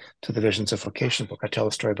epilogue to the Visions of Vocation book. I tell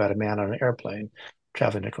a story about a man on an airplane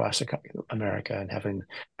traveling across America and having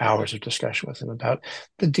hours of discussion with him about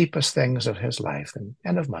the deepest things of his life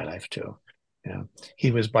and of my life too. You know,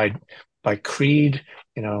 he was by creed,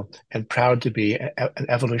 and proud to be an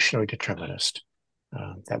evolutionary determinist.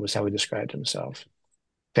 That was how he described himself.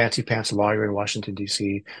 Fancy pants lawyer in Washington,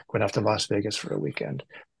 D.C., going off to Las Vegas for a weekend.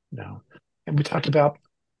 And we talked about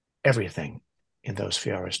everything in those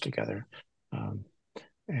few hours together. Um,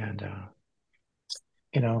 and,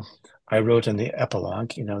 I wrote in the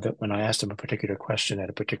epilogue, that when I asked him a particular question at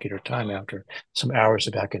a particular time after some hours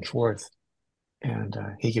of back and forth, and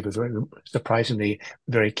he gave a very surprisingly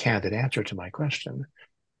very candid answer to my question,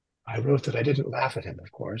 I wrote that I didn't laugh at him,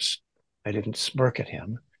 of course. I didn't smirk at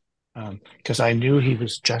him, because I knew he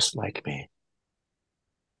was just like me.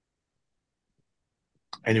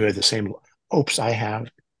 I knew he had the same hopes I have,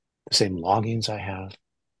 the same longings I have,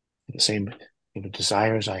 the same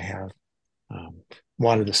desires I have,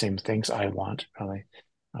 wanted the same things I want, really.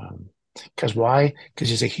 Because why? Because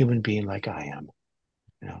he's a human being like I am.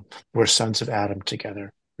 We're sons of Adam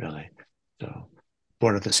together, really. So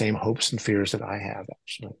born of the same hopes and fears that I have,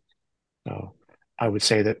 actually. So I would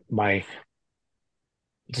say that my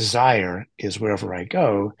desire is wherever I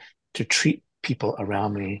go to treat people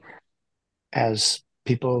around me as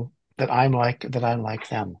people that I'm like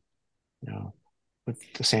them,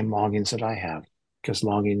 with the same longings that I have, because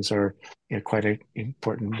longings are quite an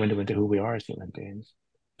important window into who we are as human beings.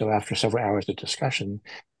 So after several hours of discussion,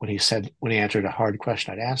 when he answered a hard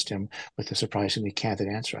question I'd asked him with a surprisingly candid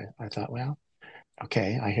answer, I thought, well,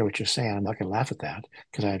 okay, I hear what you're saying. I'm not going to laugh at that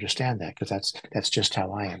because I understand that, because that's just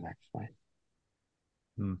how I am, actually.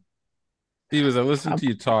 Hmm. Steve, as I listen Um, to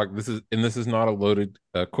you talk, this is not a loaded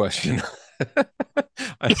question.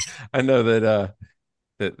 I I know that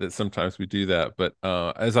sometimes we do that, but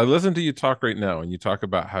as I listen to you talk right now, and you talk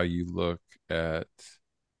about how at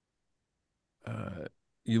uh,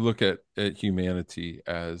 you look at humanity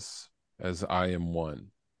as I am one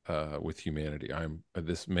with humanity. I'm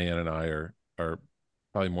this man and I are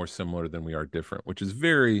probably more similar than we are different, which is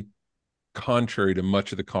very contrary to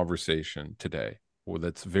much of the conversation today, or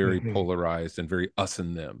that's very polarized and very us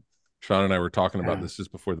and them. Sean and I were talking about this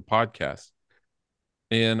just before the podcast,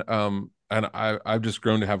 and I've just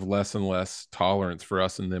grown to have less and less tolerance for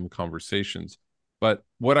us and them conversations. But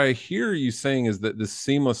what I hear you saying is that this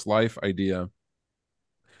seamless life idea,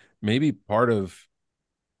 maybe part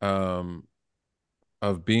um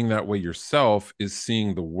of being that way yourself, is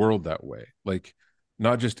seeing the world that way, like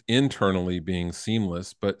not just internally being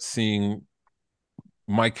seamless, but seeing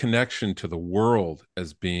my connection to the world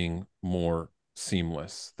as being more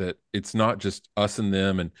seamless, that it's not just us and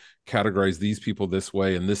them and categorize these people this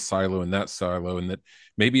way and this silo and that silo, and that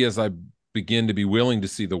maybe as I begin to be willing to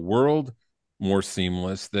see the world more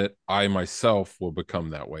seamless, that I myself will become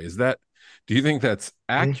that way. Is that, do you think that's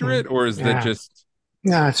accurate, or is that Yeah. just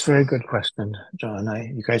No, it's a very good question, John.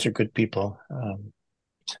 You guys are good people.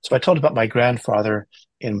 So I told about my grandfather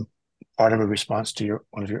in part of a response to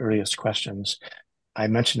one of your earliest questions. I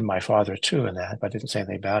mentioned my father too in that, but I didn't say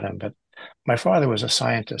anything about him. But my father was a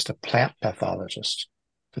scientist, a plant pathologist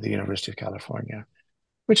for the University of California,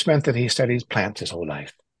 which meant that he studied plants his whole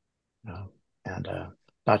life, you know, and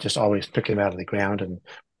not just always picking them out of the ground and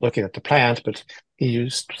looking at the plant, but he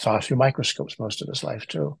saw through microscopes most of his life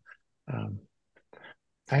too. Um,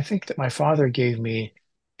 I think that my father gave me,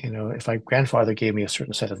 if my grandfather gave me a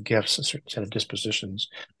certain set of gifts, a certain set of dispositions,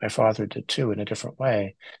 my father did too in a different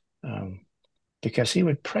way. Because he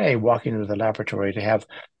would pray walking into the laboratory to have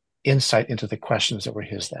insight into the questions that were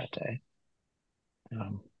his that day.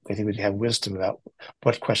 That he would have wisdom about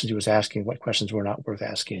what questions he was asking, what questions were not worth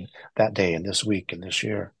asking that day and this week and this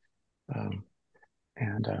year. Um,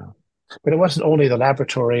 and But it wasn't only the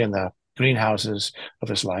laboratory and the greenhouses of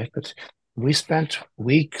his life, but we spent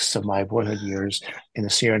weeks of my boyhood years in the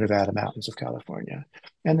Sierra Nevada mountains of California,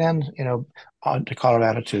 and then on to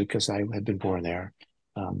Colorado too, because I had been born there.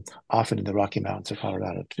 Often in the Rocky Mountains of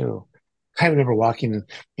Colorado too. I remember walking,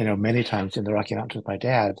 many times in the Rocky Mountains with my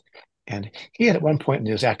dad, and he had at one point in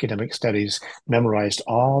his academic studies memorized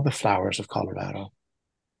all the flowers of Colorado.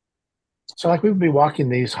 So like we would be walking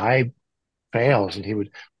these high trails, and he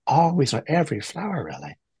would always know every flower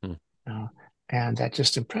really. hmm. Uh, and that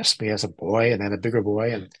just impressed me as a boy, and then a bigger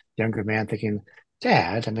boy and younger man thinking,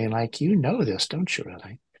 Dad, I mean, like, this, don't you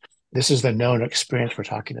really? This is the known experience we're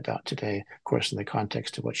talking about today, of course, in the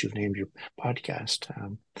context of what you've named your podcast.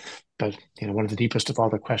 But one of the deepest of all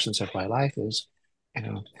the questions of my life is,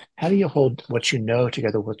 how do you hold what you know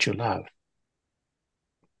together with what you love?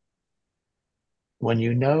 When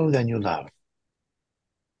you know, then you love.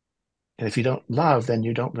 And if you don't love, then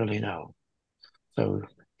you don't really know. So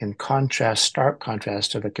in contrast, stark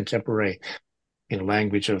contrast to the contemporary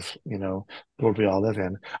language of the world we all live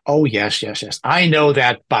in. Oh yes, yes, yes. I know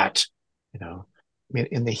that, but I mean,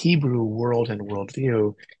 in the Hebrew world and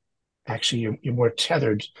worldview, actually, you're more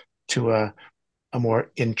tethered to a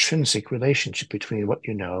more intrinsic relationship between what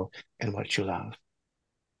you know and what you love.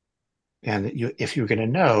 And if you're going to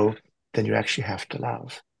know, then you actually have to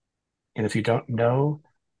love. And if you don't know,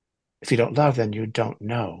 if you don't love, then you don't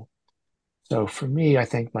know. So for me, I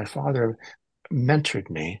think my father mentored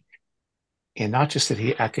me, and not just that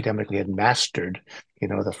he academically had mastered,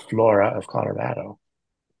 the flora of Colorado,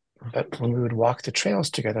 but when we would walk the trails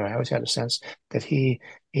together, I always had a sense that he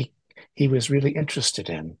was really interested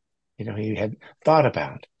in, he had thought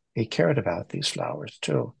about, he cared about these flowers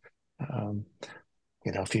too. Um,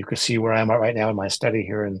 if you could see where I'm at right now in my study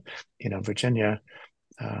here in, Virginia,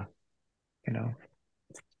 uh, you know,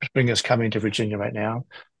 spring is coming to Virginia right now.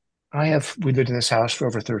 We lived in this house for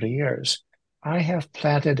over 30 years. I have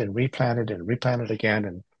planted and replanted again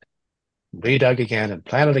and redug again and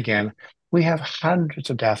planted again. We have hundreds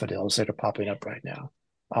of daffodils that are popping up right now,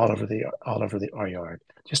 our yard.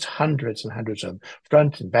 Just hundreds and hundreds of them,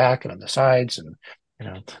 front and back and on the sides, and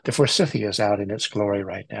the forsythia is out in its glory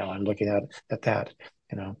right now. I'm looking at that.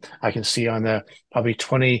 I can see on the probably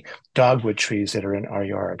 20 dogwood trees that are in our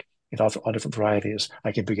yard, all different varieties.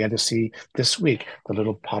 I can begin to see this week the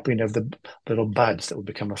little popping of the little buds that will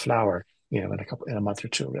become a flower, in a month or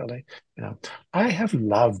two, really. I have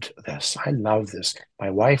loved this. I love this. My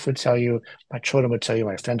wife would tell you, my children would tell you,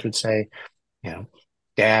 my friends would say,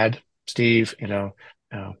 Dad, Steve,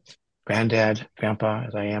 Granddad, Grandpa,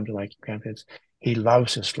 as I am to like grandkids, he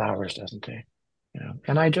loves his flowers, doesn't he?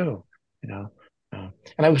 And I do, you know.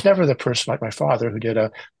 And I was never the person like my father who did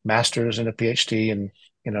a master's and a PhD in,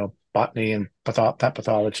 botany and plant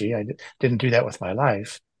pathology. I didn't do that with my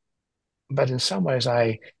life. But in some ways,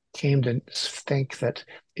 I came to think that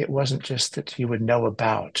it wasn't just that you would know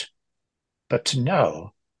about, but to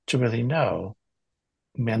really know,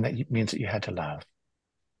 means that you had to love.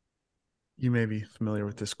 You may be familiar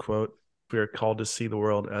with this quote. We are called to see the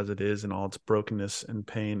world as it is in all its brokenness and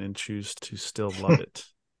pain and choose to still love it.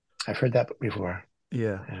 I've heard that before.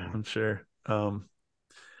 Yeah, Yeah. I'm sure. I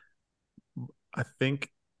think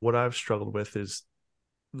what I've struggled with is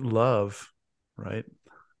love, right?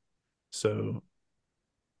 So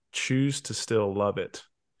choose to still love it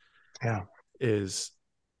Yeah. is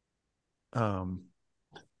um,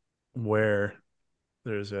 where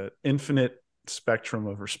there's an infinite spectrum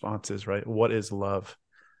of responses, right? What is love,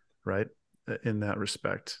 right? In that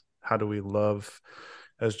respect, how do we love,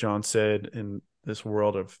 as John said, in this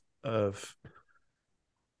world of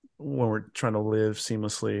when we're trying to live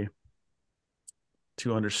seamlessly,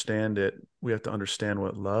 to understand it, we have to understand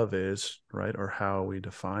what love is, right? Or how we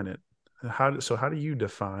define it. How do you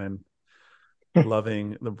define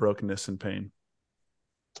loving the brokenness and pain?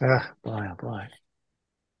 Boy, oh boy.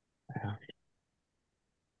 Yeah.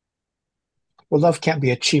 Well, love can't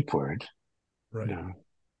be a cheap word. Right. No,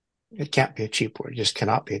 it can't be a cheap word. It just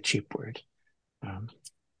cannot be a cheap word. Um,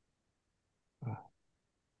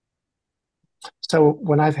 so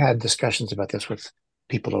when I've had discussions about this with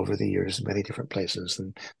people over the years in many different places,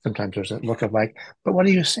 and sometimes there's a look of like, but what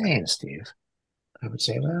are you saying, Steve? I would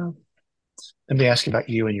say, well, let me ask you about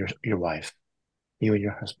you and your wife, you and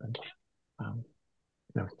your husband. Um,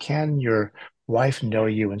 can your wife know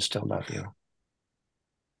you and still love you?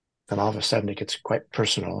 Then all of a sudden it gets quite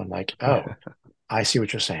personal and like, oh, I see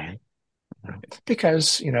what you're saying.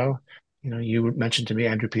 Because you mentioned to me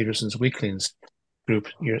Andrew Peterson's Weaklings group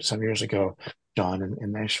some years ago, John,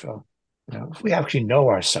 in Nashville. If we actually know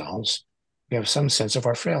ourselves, we have some sense of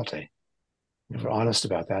our frailty. If we're honest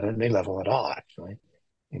about that at any level at all, actually,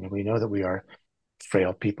 we know that we are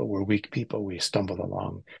frail people, we're weak people, we stumble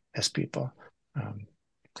along as people.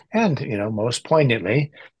 And most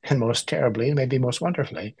poignantly and most terribly, maybe most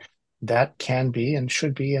wonderfully, that can be and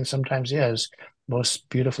should be and sometimes is most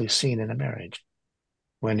beautifully seen in a marriage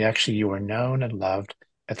when actually you are known and loved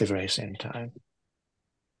at the very same time.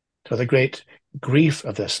 So the great grief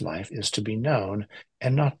of this life is to be known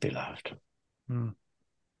and not be loved. Mm.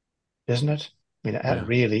 Isn't it? I mean, that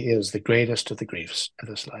really is the greatest of the griefs of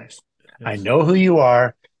this life. Yes. I know who you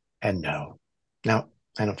are, and no,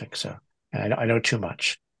 I don't think so. And I know too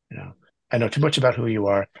much. I know too much about who you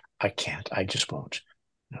are. I can't. I just won't.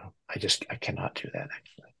 No, I cannot do that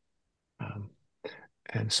actually.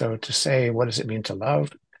 And so to say, what does it mean to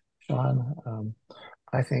love, Sean?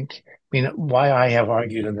 Why I have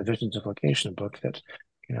argued in the Visions of Vocation book that,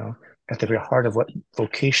 at the very heart of what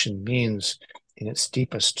vocation means in its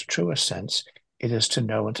deepest, truest sense, it is to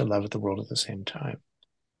know and to love the world at the same time.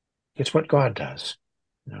 It's what God does,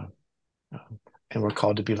 and we're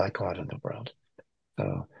called to be like God in the world.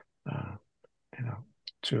 So,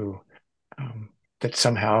 to that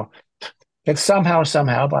somehow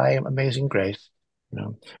by amazing grace,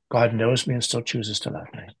 God knows me and still chooses to love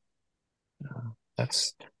me.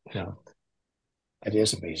 That's, that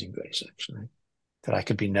is amazing grace, actually, that I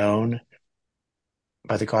could be known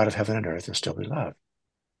by the God of heaven and earth and still be loved.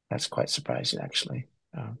 That's quite surprising, actually.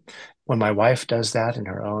 When my wife does that in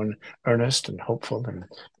her own earnest and hopeful and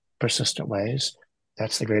persistent ways,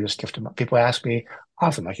 that's the greatest gift. People ask me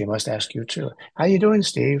often, like you must ask you too, how you doing,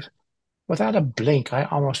 Steve? Without a blink, I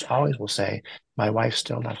almost always will say, my wife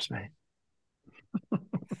still loves me.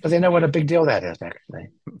 But they know what a big deal that is, actually.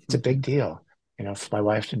 It's a big deal, for my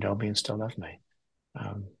wife to know me and still love me.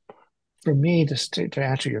 For me, to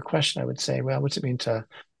answer your question, I would say, well, what's it mean to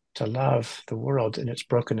love the world in its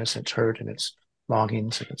brokenness, its hurt, and its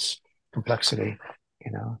longings, and its complexity?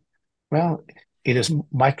 Well, it is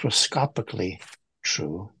microscopically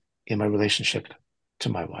true in my relationship to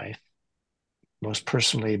my wife. Most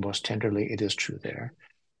personally, most tenderly, it is true there.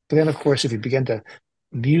 But then, of course, if you begin to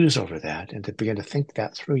muse over that and to begin to think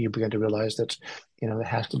that through, you begin to realize that, it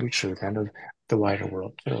has to be true then of the wider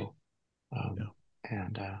world too.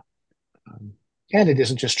 And and it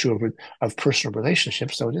isn't just true of personal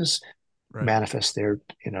relationships, though it is manifest there,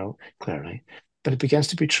 clearly. But it begins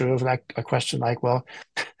to be true of like a question like, well,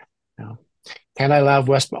 can I love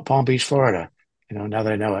West Palm Beach, Florida? Now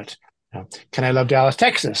that I know it. Can I love Dallas,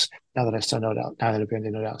 Texas? Now that I still know now that I begin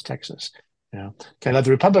to know Dallas, Texas. Can I love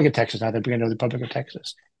the Republic of Texas? Now that I begin to know the Republic of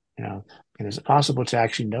Texas. And is it possible to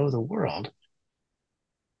actually know the world,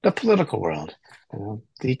 the political world,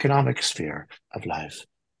 the economic sphere of life?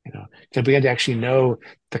 To begin to actually know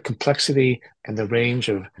the complexity and the range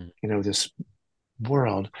of this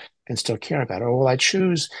world and still care about it? Or will I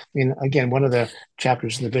choose? Again, one of the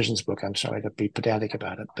chapters in the Visions book, I'm sorry to be pedantic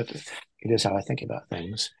about it, but it is how I think about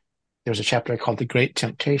things. There's a chapter called The Great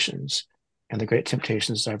Temptations, and the great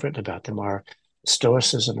temptations I've written about them are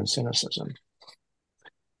Stoicism and cynicism.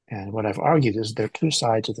 And what I've argued is they're two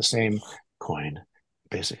sides of the same coin,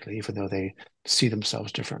 basically, even though they see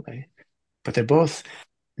themselves differently. But they both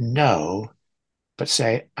know, but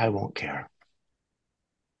say, I won't care.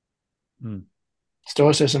 Mm.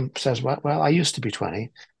 Stoicism says, well, I used to be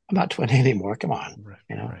 20. I'm not 20 anymore. Come on. Right.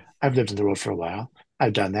 You know, Right. I've lived in the world for a while.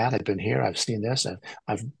 I've done that. I've been here. I've seen this.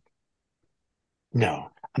 I've no,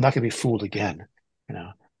 I'm not going to be fooled again. You know,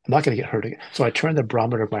 I'm not going to get hurt again. So I turn the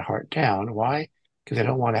barometer of my heart down. Why? Because I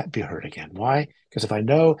don't want to be hurt again. Why? Because if I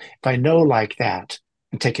know like that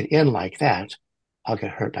and take it in like that, I'll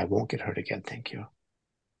get hurt. I won't get hurt again. Thank you.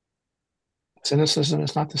 Cynicism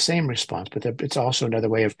is not the same response, but it's also another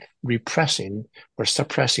way of repressing or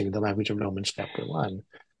suppressing, in the language of Romans chapter 1,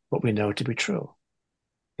 what we know to be true.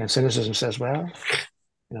 And cynicism says, well,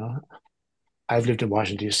 you know, I've lived in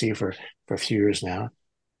Washington, D.C. for a few years now.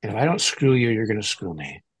 And if I don't screw you, you're going to screw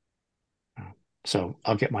me. So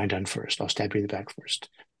I'll get mine done first. I'll stab you in the back first.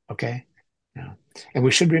 Okay? Yeah. And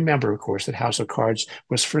we should remember, of course, that House of Cards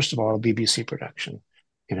was, first of all, a BBC production.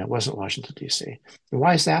 You know, it wasn't Washington, D.C. And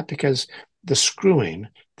why is that? Because the screwing,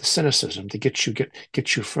 the cynicism to get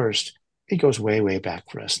you first, it goes way, way back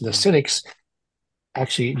for us. And the cynics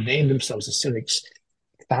actually named themselves the cynics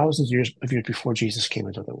thousands of years before Jesus came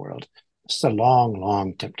into the world. It's a long,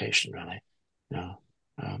 long temptation, really. You know,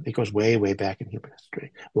 it goes way, way back in human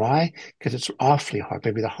history. Why? Because it's awfully hard,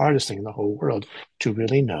 maybe the hardest thing in the whole world to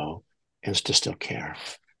really know and to still care.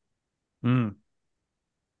 Mm.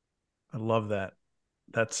 I love that.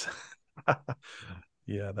 That's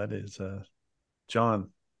yeah, that is John.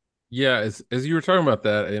 Yeah, as you were talking about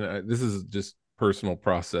that, and this is just personal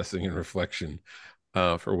processing and reflection,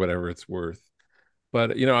 for whatever it's worth.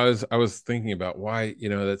 But I was thinking about why,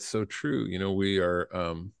 that's so true. We are,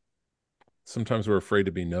 sometimes we're afraid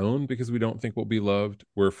to be known because we don't think we'll be loved.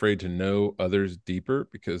 We're afraid to know others deeper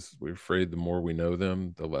because we're afraid the more we know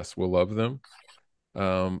them, the less we'll love them.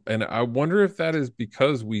 And I wonder if that is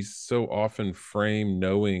because we so often frame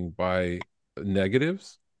knowing by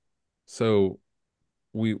negatives. So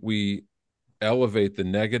we elevate the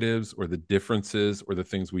negatives or the differences or the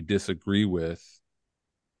things we disagree with,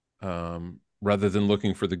 rather than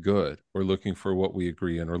looking for the good or looking for what we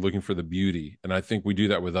agree in or looking for the beauty. And I think we do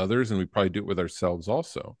that with others, and we probably do it with ourselves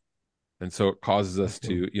also. And so it causes us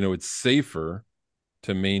to, it's safer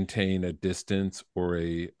to maintain a distance or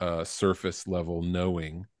a surface level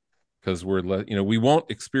knowing, because we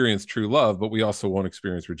won't experience true love, but we also won't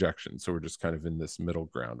experience rejection. So we're just kind of in this middle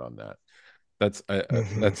ground on that.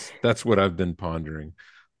 That's what I've been pondering.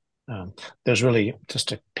 There's really, just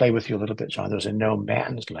to play with you a little bit, John, there's a no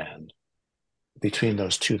man's land between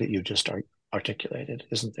those two that you just articulated,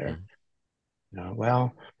 isn't there?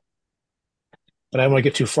 Well, but I don't want to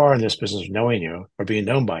get too far in this business of knowing you or being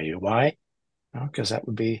known by you. Why? Because that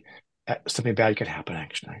would be something bad could happen,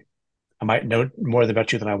 actually. I might know more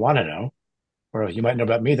about you than I want to know, or you might know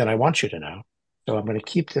about me than I want you to know. So I'm going to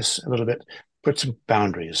keep this a little bit, put some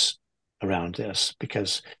boundaries around this,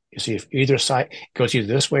 because you see, if either side goes either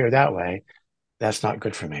this way or that way, that's not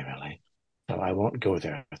good for me, really. So I won't go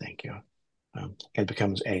there, thank you. It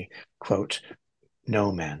becomes a, quote,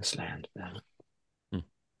 no man's land then.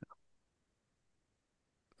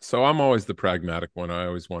 So I'm always the pragmatic one. I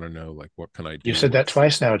always want to know, like, what can I do? You've said that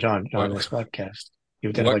twice now, John, what, on this podcast.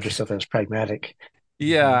 You've what identified yourself as pragmatic.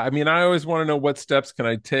 Yeah, I mean, I always want to know what steps can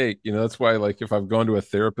I take. That's why, like, if I've gone to a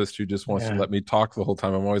therapist who just wants to let me talk the whole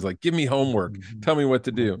time, I'm always like, give me homework, tell me what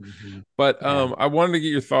to do. But I wanted to get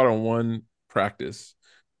your thought on one practice.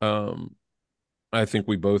 I think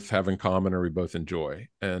we both have in common, or we both enjoy.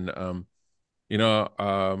 And a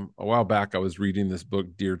while back I was reading this book,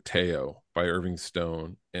 Dear Teo by Irving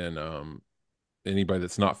Stone, and anybody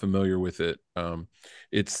that's not familiar with it,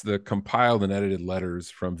 it's the compiled and edited letters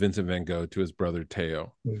from Vincent van Gogh to his brother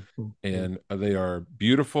Teo. And they are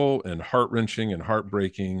beautiful and heart-wrenching and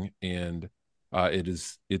heartbreaking, and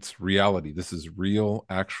it's reality. This is real,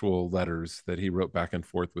 actual letters that he wrote back and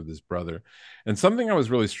forth with his brother. And something I was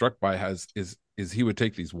really struck by is he would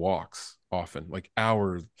take these walks often, like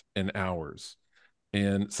hours and hours,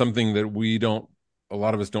 and something that a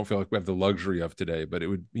lot of us don't feel like we have the luxury of today. But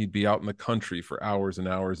he'd be out in the country for hours and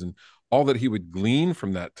hours, and all that he would glean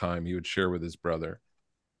from that time he would share with his brother.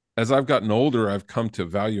 As I've gotten older, I've come to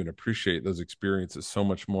value and appreciate those experiences so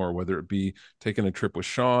much more, whether it be taking a trip with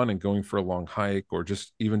Sean and going for a long hike, or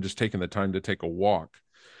just taking the time to take a walk.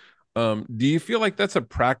 Do you feel like that's a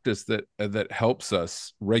practice that helps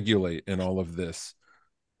us regulate in all of this,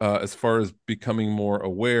 as far as becoming more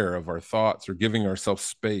aware of our thoughts, or giving ourselves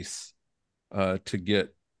space to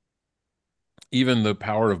get even the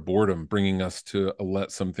power of boredom, bringing us to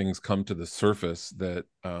let some things come to the surface that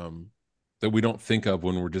that we don't think of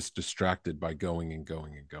when we're just distracted by going and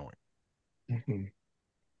going and going. Mm-hmm.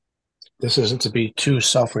 This isn't to be too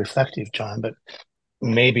self-reflective, John, but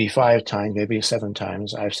maybe 5 times, maybe 7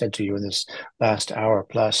 times, I've said to you in this last hour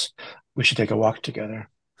plus, we should take a walk together.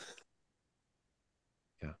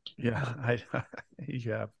 Yeah,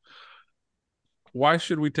 you have. Why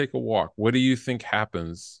should we take a walk? What do you think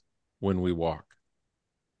happens when we walk?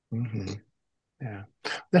 Mm-hmm. Yeah.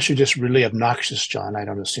 Unless you're just really obnoxious, John, I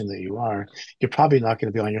don't assume that you are. You're probably not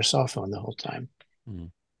going to be on your cell phone the whole time.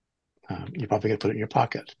 Mm-hmm. You're probably going to put it in your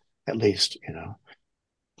pocket, at least, you know.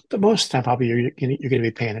 But most of the time, probably you're going to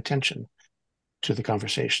be paying attention to the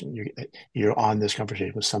conversation. You're on this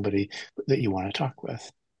conversation with somebody that you want to talk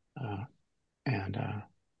with, uh,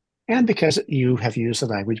 and because you have used the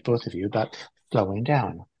language, both of you, about slowing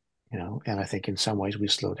down, you know. And I think in some ways we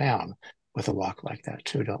slow down with a walk like that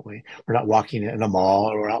too, don't we? We're not walking in a mall,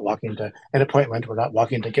 or we're not walking to an appointment. We're not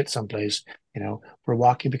walking to get someplace. You know, we're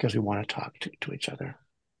walking because we want to talk to each other.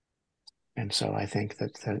 And so I think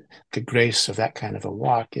that the grace of that kind of a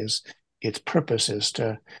walk is, its purpose is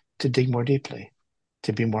to dig more deeply,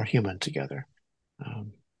 to be more human together.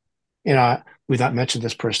 Um, you know, we've not mentioned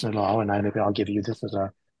this person at all, and maybe I'll give you this as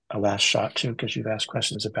a last shot too, because you've asked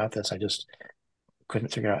questions about this. I just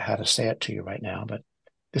couldn't figure out how to say it to you right now, but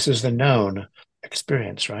this is the known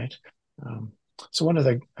experience, right? Um, so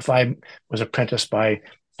if I was apprenticed by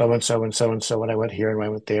so and so and so and so, when I went here and when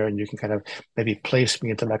I went there, and you can kind of maybe place me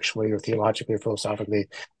intellectually or theologically or philosophically,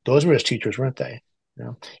 those were his teachers, weren't they? You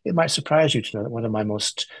know, it might surprise you to know that one of my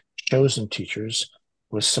most chosen teachers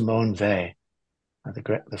was Simone Weil,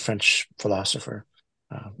 the French philosopher,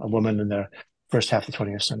 a woman in the first half of the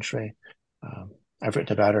 20th century. Um, I've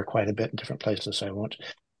written about her quite a bit in different places, so I won't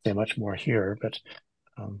say much more here. But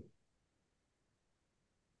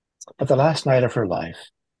the last night of her life,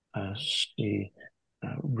 she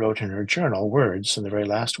wrote in her journal words, and the very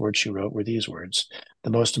last words she wrote were these words: "The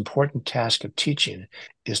most important task of teaching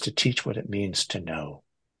is to teach what it means to know."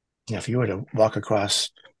 Now, if you were to walk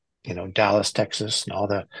across, you know, Dallas, Texas, and all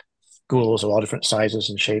the schools of all different sizes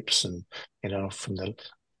and shapes, and, you know, from the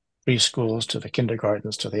preschools to the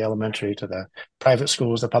kindergartens to the elementary to the private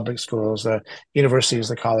schools, the public schools, the universities,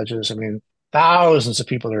 the colleges. I mean, thousands of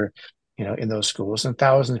people are, you know, in those schools, and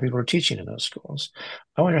thousands of people are teaching in those schools.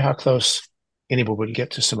 I wonder how close anyone would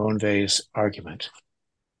get to Simone Weil's argument.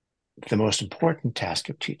 The most important task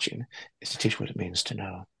of teaching is to teach what it means to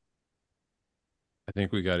know. I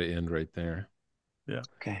think we got to end right there. Yeah.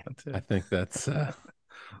 Okay. That's it. I think that's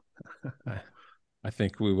I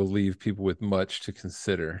think we will leave people with much to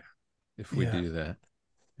consider if we do that.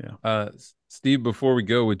 Yeah. Steve, before we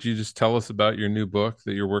go, would you just tell us about your new book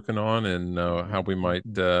that you're working on, and how we might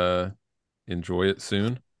enjoy it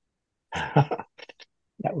soon?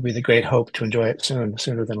 That would be the great hope, to enjoy it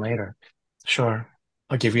sooner than later. Sure.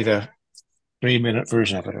 I'll give you the 3-minute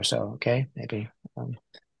version of it or so, okay? Maybe.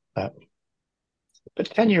 But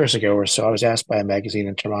 10 years ago or so, I was asked by a magazine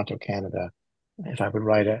in Toronto, Canada, if I would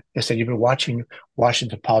write it. They said, "You've been watching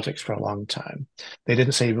Washington politics for a long time." They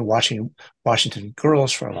didn't say you've been watching Washington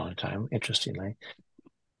girls for a long time, interestingly,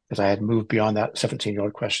 because I had moved beyond that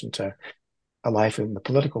 17-year-old question to a life in the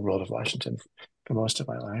political world of Washington for most of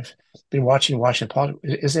my life. Been watching Washington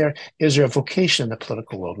politics. Is there a vocation in the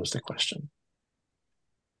political world, was the question,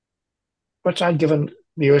 which I'd given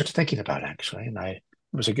years to thinking about, actually. And it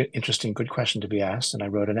was a good, interesting, good question to be asked. And I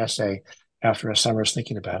wrote an essay after a summer's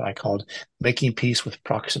thinking about it. I called "Making Peace with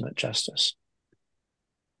Proximate Justice."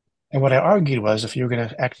 And what I argued was, if you're going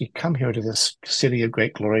to actually come here to this city of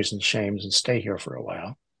great glories and shames and stay here for a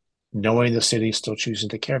while, knowing the city, still choosing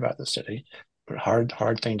to care about the city, but hard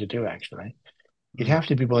thing to do, actually, you'd have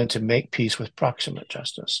to be willing to make peace with proximate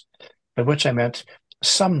justice, by which I meant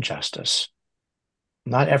some justice,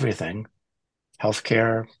 not everything.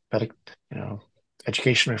 Healthcare,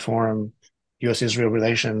 education reform, U.S.-Israel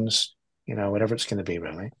relations, whatever it's going to be,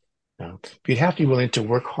 really. But you'd have to be willing to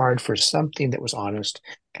work hard for something that was honest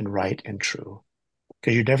and right and true,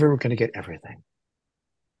 because you're never going to get everything.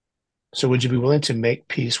 So would you be willing to make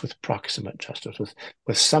peace with proximate justice,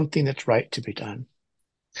 with something that's right to be done?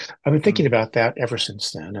 I've been thinking about that ever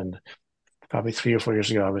since then. And probably 3 or 4 years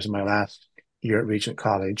ago, I was in my last year at Regent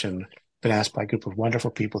College and been asked by a group of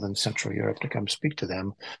wonderful people in Central Europe to come speak to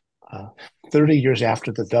them 30 years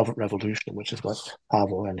after the Velvet Revolution, which is what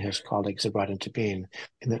Havel and his colleagues had brought into being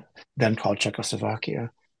in the then called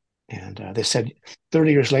Czechoslovakia. And they said,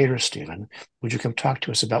 30 years later, Stephen, would you come talk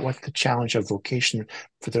to us about what the challenge of vocation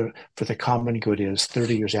for the common good is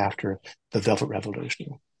 30 years after the Velvet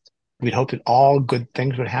Revolution? We'd hoped that all good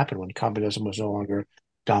things would happen when communism was no longer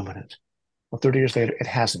dominant. Well, 30 years later, it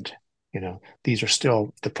hasn't. these are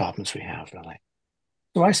still the problems we have, really.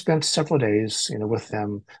 So I spent several days, with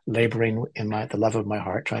them, laboring in the love of my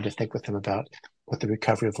heart, trying to think with them about what the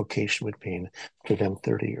recovery of vocation would mean to them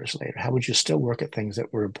 30 years later. How would you still work at things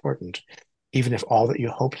that were important, even if all that you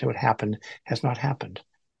hoped would happen has not happened?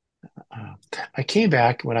 I came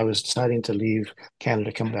back when I was deciding to leave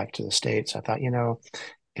Canada, come back to the States. I thought,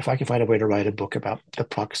 if I can find a way to write a book about the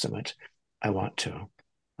proximate, I want to.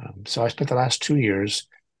 So I spent the last 2 years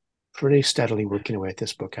pretty steadily working away at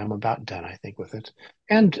this book. I'm about done, I think, with it.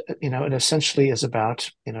 And, it essentially is about,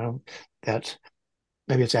 that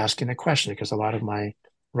maybe it's asking a question, because a lot of my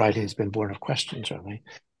writing has been born of questions, really.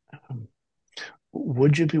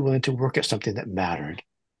 Would you be willing to work at something that mattered,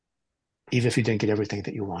 even if you didn't get everything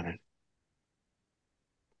that you wanted?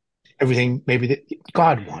 Everything maybe that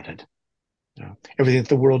God wanted, everything that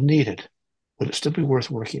the world needed. Would it still be worth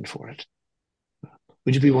working for it?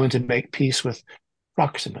 Would you be willing to make peace with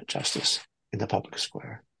proximate justice in the public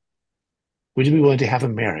square? Would you be willing to have a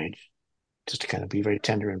marriage, just to kind of be very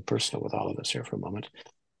tender and personal with all of us here for a moment,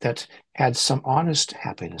 that had some honest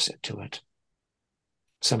happiness to it,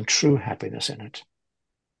 some true happiness in it?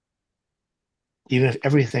 Even if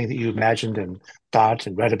everything that you imagined and thought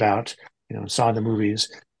and read about, and saw in the movies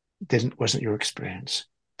wasn't your experience,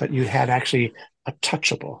 but you had actually a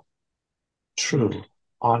touchable, true,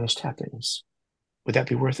 honest happiness. Would that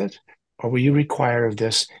be worth it? Or will you require of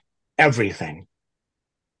this everything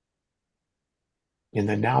in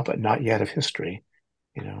the now but not yet of history?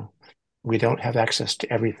 We don't have access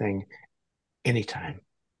to everything anytime.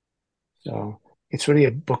 So it's really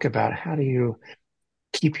a book about how do you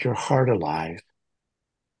keep your heart alive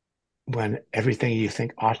when everything you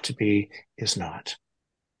think ought to be is not?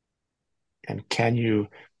 And can you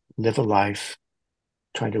live a life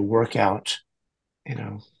trying to work out,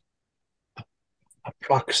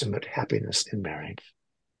 approximate happiness in marriage,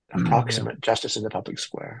 approximate justice in the public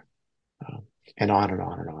square, and on and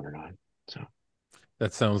on and on and on. So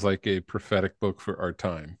that sounds like a prophetic book for our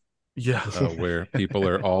time. Yeah. Where people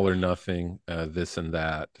are all or nothing, this and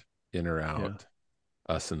that, in or out,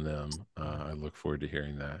 us and them. I look forward to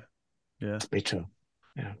hearing that. Yeah, me too.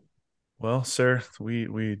 Yeah. Well, sir, we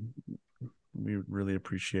really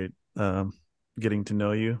appreciate getting to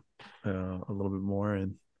know you a little bit more,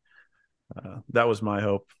 and that was my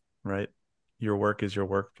hope, right? Your work is your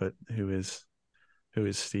work, but who is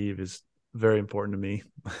Steve is very important to me.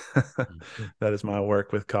 That is my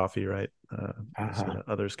work with coffee, right? So that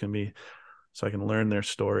others can be, so I can learn their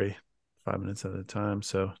story 5 minutes at a time.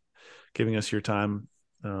 So giving us your time,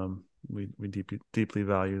 we deeply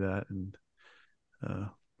value that, and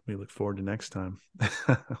we look forward to next time.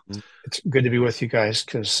 It's good to be with you guys,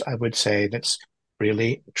 because I would say that's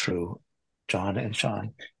really true, John and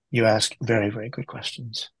Sean. You ask very, very good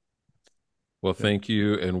questions. Well, thank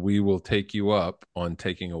you, and we will take you up on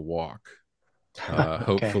taking a walk. Okay.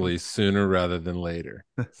 Hopefully sooner rather than later.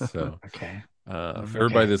 So okay. For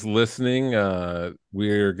everybody that's listening,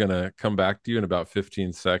 we're going to come back to you in about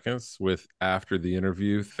 15 seconds with after the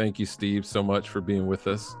interview. Thank you, Steve, so much for being with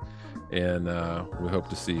us, and we hope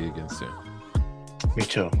to see you again soon. Me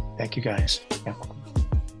too. Thank you, guys. Yeah.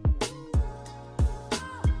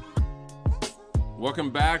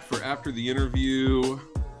 Welcome back for after the interview.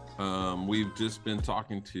 We've just been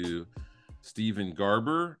talking to Stephen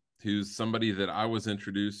Garber, who's somebody that I was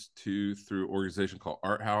introduced to through an organization called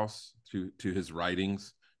Art House, to his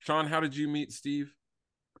writings. Sean, how did you meet Steve?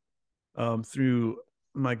 Through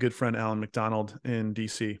my good friend Alan McDonald in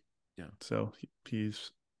DC. Yeah. So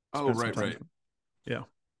he's right. Yeah.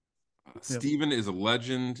 Stephen is a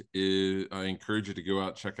legend. I encourage you to go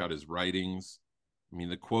out, check out his writings. I mean,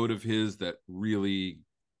 the quote of his that really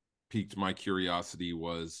piqued my curiosity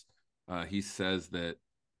was, he says that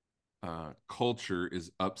culture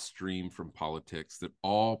is upstream from politics, that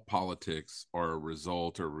all politics are a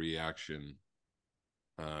result or reaction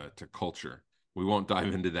to culture. We won't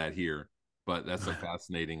dive into that here, but that's a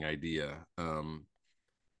fascinating idea. I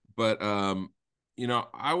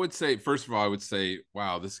would say, first of all,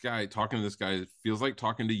 wow, talking to this guy feels like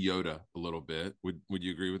talking to Yoda a little bit. Would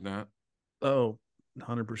you agree with that? Oh,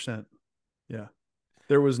 100%. Yeah.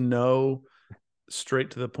 There was no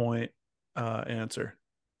straight to the point answer.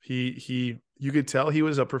 You could tell he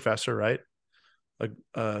was a professor, right?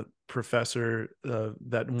 A professor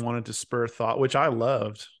that wanted to spur thought, which I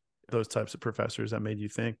loved, those types of professors that made you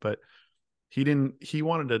think, but he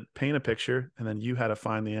wanted to paint a picture, and then you had to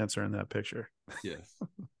find the answer in that picture. Yes.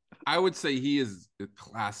 I would say he is a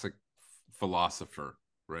classic philosopher,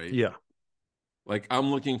 right? Yeah. Like, I'm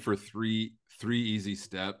looking for three easy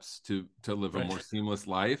steps to live a more seamless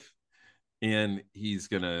life. and he's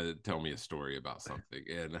gonna tell me a story about something.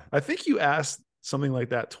 And I think you asked something like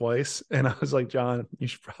that twice, and I was like, John, you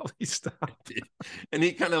should probably stop. and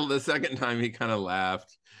he kind of, the second time he kind of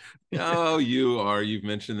laughed. Yeah, Oh, you've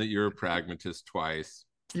mentioned that you're a pragmatist twice.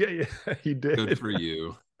 yeah, he Good did. for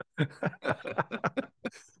you.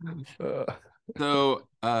 uh, So,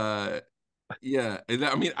 yeah,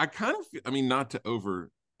 I mean, I kind of, I mean, not to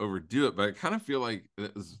overdo it, but I kind of feel like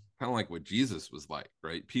it was kind of like what Jesus was like,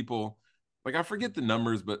 right? People, like, I forget the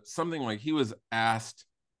numbers, but something like he was asked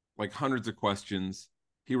like hundreds of questions.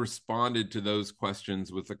 He responded to those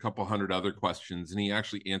questions with a couple hundred other questions, and he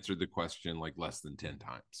actually answered the question like less than 10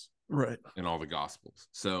 times right. in all the gospels.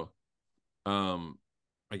 So, um,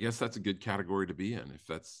 I guess that's a good category to be in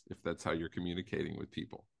if that's how you're communicating with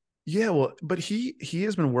people. Yeah, well, but he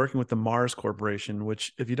has been working with the Mars Corporation,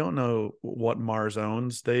 which, if you don't know what Mars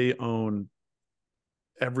owns, they own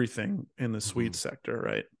everything in the Mm-hmm. sweet sector,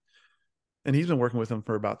 right? And he's been working with them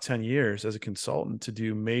for about 10 years as a consultant to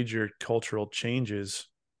do major cultural changes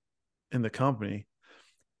in the company.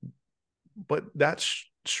 But that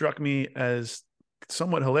struck me as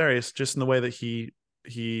somewhat hilarious, just in the way that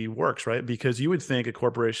he works, right? Because you would think a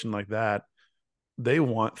corporation like that, they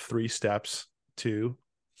want 3 steps to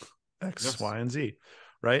X, Yes. Y, and Z,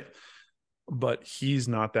 right? But he's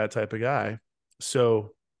not that type of guy.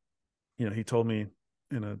 So, he told me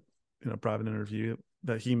in a private interview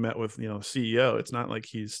that he met with, CEO. It's not like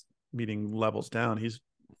he's meeting levels down. He's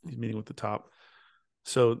meeting with the top.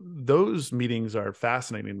 So those meetings are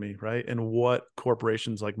fascinating to me, right? And what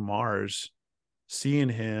corporations like Mars see in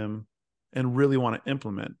him and really want to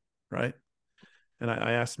implement, right? And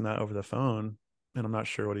I asked him that over the phone, and I'm not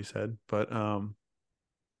sure what he said, but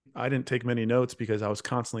I didn't take many notes because I was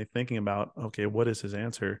constantly thinking about, okay, what is his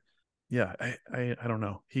answer? Yeah, I don't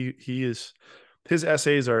know. He is, his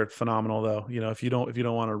essays are phenomenal though. If you don't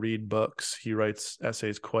want to read books, he writes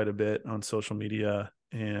essays quite a bit on social media,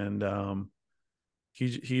 and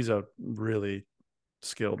he's a really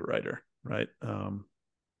skilled writer, right?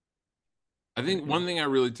 I think one thing I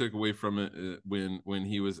really took away from it when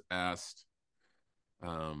he was asked,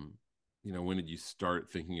 um, when did you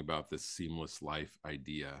start thinking about this seamless life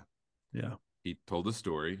idea? Yeah, He told a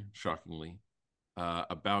story, shockingly,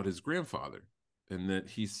 about his grandfather, and that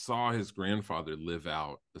he saw his grandfather live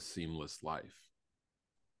out a seamless life.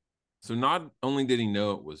 So not only did he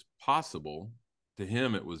know it was possible, to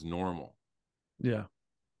him it was normal. yeah,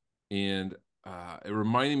 And it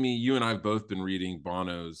reminded me, you and I have both been reading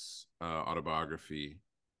Bono's autobiography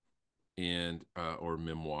and or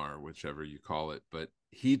memoir, whichever you call it. But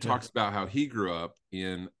he yeah, talks about how he grew up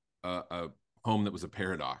in a home that was a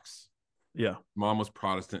paradox. yeah, Mom was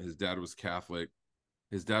Protestant, his dad was Catholic.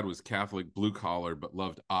 His dad was Catholic, blue collar, but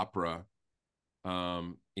loved opera.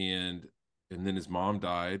 And then his mom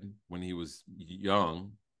died when he was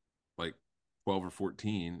young, like 12 or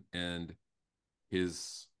 14, and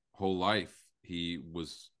his whole life he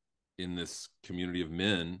was in this community of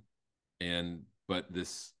men, and but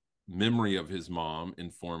this memory of his mom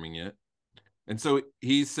informing it. And so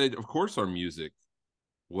he said, of course our music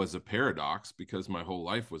was a paradox because my whole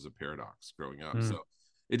life was a paradox growing up. mm. So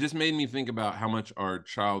it just made me think about how much our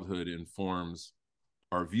childhood informs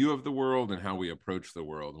our view of the world and how we approach the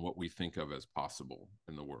world and what we think of as possible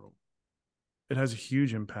in the world. It has a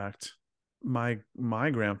huge impact. My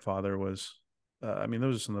grandfather was, I mean,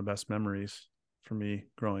 those are some of the best memories for me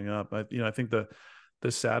growing up. I think the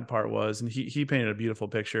sad part was, and he painted a beautiful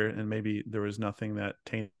picture, and maybe there was nothing that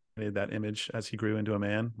tainted that image as he grew into a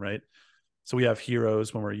man, right? So we have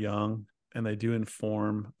heroes when we're young, and they do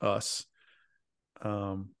inform us.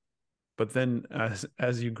 Um, but then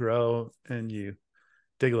as you grow and you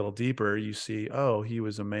dig a little deeper, you see, oh, he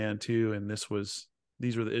was a man too, and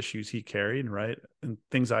these were the issues he carried, right? And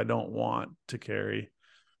things I don't want to carry.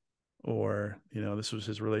 Or, this was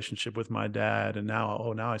his relationship with my dad, and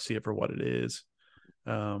now I see it for what it is.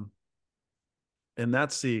 Um, and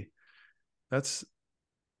that's that's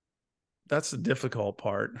the difficult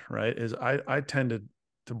part, right? Is I tended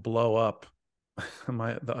to blow up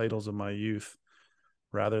the idols of my youth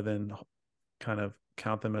rather than kind of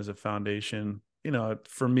count them as a foundation,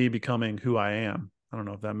 for me becoming who I am. I don't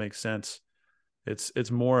know if that makes sense. It's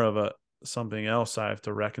more of a something else I have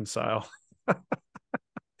to reconcile.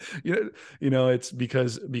 It's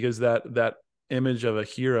because that image of a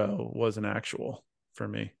hero wasn't actual for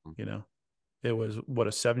me. It was what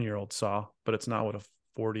a 7-year-old saw, but it's not what a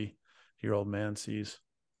 40-year-old man sees.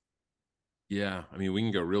 Yeah, I mean, we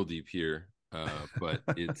can go real deep here, but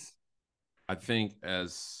it's, I think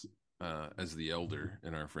as the elder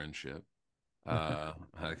in our friendship, I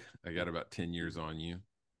got about 10 years on you.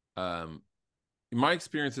 Um, my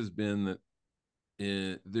experience has been that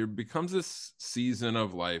there becomes this season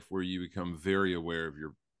of life where you become very aware of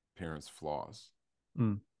your parents' flaws,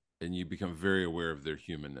 and you become very aware of their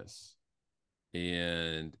humanness,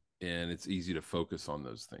 and it's easy to focus on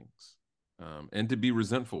those things, and to be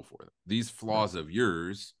resentful for them. These flaws of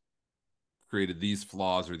yours created these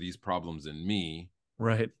flaws or these problems in me,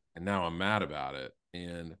 Right. and now I'm mad about it.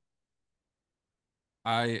 And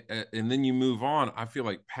then you move on. I feel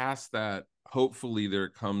like past that, hopefully there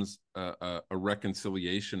comes a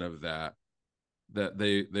reconciliation of that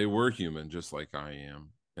they were human just like I am,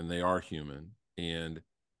 and they are human, and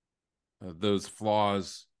those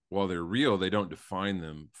flaws, while they're real, they don't define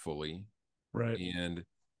them fully. Right.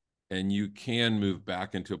 And you can move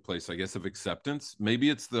back into a place, I guess, of acceptance. Maybe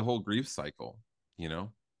it's the whole grief cycle,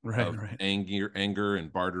 Right. of Right. anger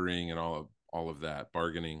and bartering and all of that,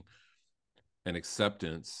 bargaining and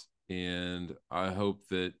acceptance. And I hope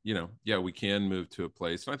that, yeah, we can move to a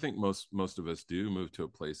place, and I think most of us do move to a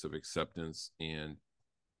place of acceptance. And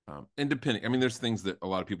depending, I mean, there's things that a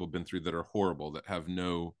lot of people have been through that are horrible, that have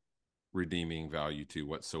no redeeming value to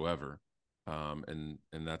whatsoever. And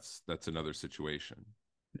that's another situation.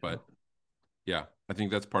 But yeah, I think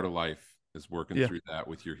that's part of life, is working Yeah. through that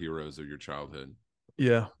with your heroes of your childhood.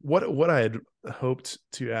 Yeah. What I had hoped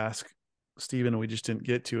to ask Stephen, and we just didn't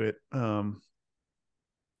get to it,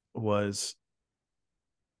 was,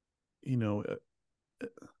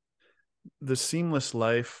 the seamless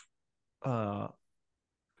life uh,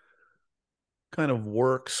 kind of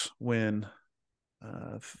works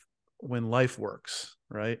uh, when life works,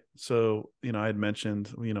 right? So, I had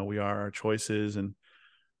mentioned, we are our choices,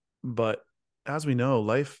 but as we know,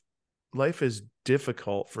 life is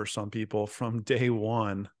difficult for some people from day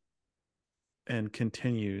one and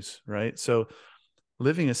continues, right? So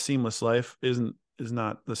living a seamless life is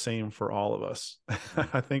not the same for all of us.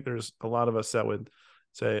 I think there's a lot of us that would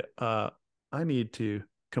say, I need to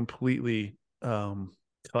completely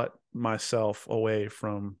cut myself away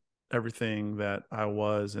from everything that I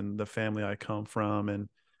was and the family I come from,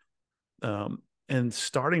 and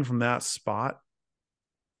starting from that spot,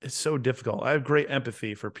 it's so difficult. I have great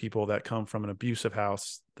empathy for people that come from an abusive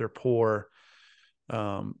house. They're poor.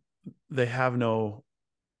 Um, they have no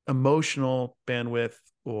emotional bandwidth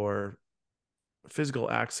or physical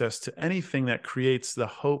access to anything that creates the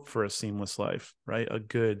hope for a seamless life, right? A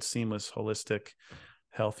good, seamless, holistic,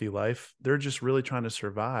 healthy life. They're just really trying to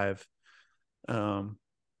survive. Um,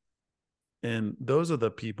 and those are the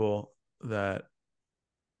people that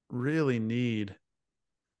really need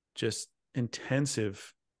just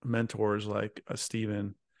intensive mentors like a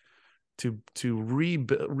Stephen to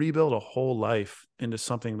rebuild a whole life into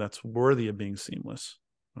something that's worthy of being seamless.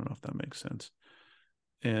 I don't know if that makes sense.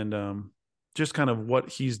 And just kind of what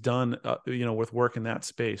he's done, with work in that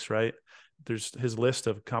space, right? There's his list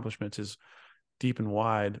of accomplishments is deep and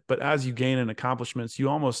wide, but as you gain in accomplishments, you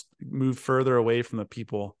almost move further away from the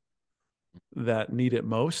people that need it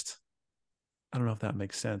most. I don't know if that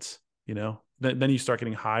makes sense. Then you start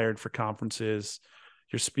getting hired for conferences.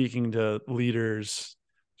 You're speaking to leaders.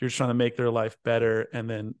 You're trying to make their life better. And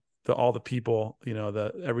then all the people,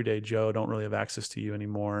 the everyday Joe don't really have access to you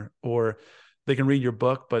anymore, or they can read your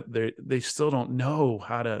book, but they still don't know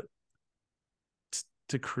how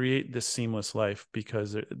to create this seamless life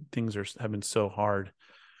because things have been so hard.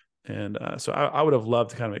 And so I would have loved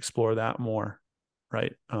to kind of explore that more.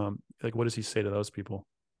 Right. Like, what does he say to those people?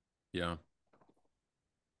 Yeah.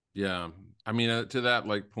 Yeah. I mean, to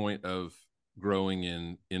that point of growing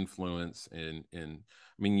in influence, and I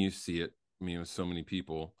mean, you see it, I mean, with so many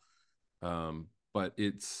people. But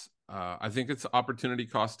I think it's opportunity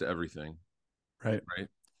cost to everything. Right. Right.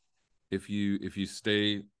 If you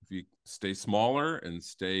stay smaller and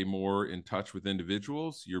stay more in touch with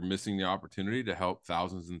individuals, you're missing the opportunity to help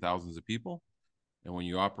thousands and thousands of people. And when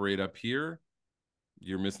you operate up here,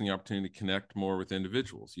 you're missing the opportunity to connect more with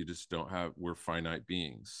individuals. You just don't have, we're finite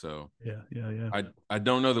beings. So Yeah. I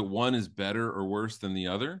don't know that one is better or worse than the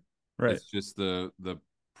other. Right. It's just the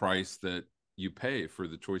price that you pay for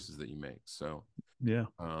the choices that you make. So yeah.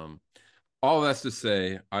 All that's to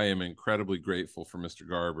say, I am incredibly grateful for Mr.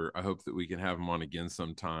 Garber. I hope that we can have him on again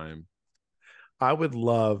sometime. I would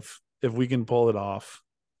love, if we can pull it off,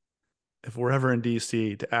 if we're ever in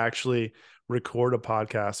DC, to actually record a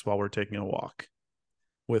podcast while we're taking a walk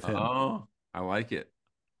with him. Oh, I like it.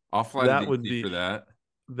 I'll fly to That would DC be for that.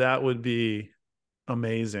 that would be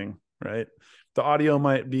amazing, right? The audio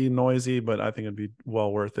might be noisy, but I think it'd be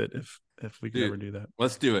well worth it if we could ever do that.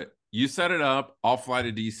 Let's do it. You set it up. I'll fly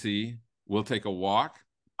to DC. We'll take a walk.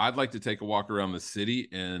 I'd like to take a walk around the city,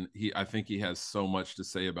 and I think he has so much to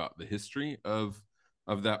say about the history of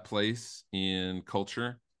that place and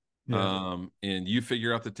culture. And you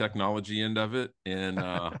figure out the technology end of it, and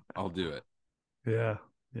I'll do it. Yeah.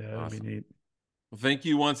 That'd Awesome. be neat. Well, thank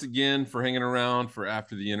you once again for hanging around for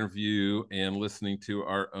after the interview and listening to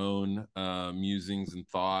our own musings and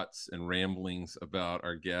thoughts and ramblings about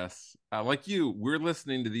our guests. Like you, we're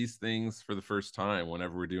listening to these things for the first time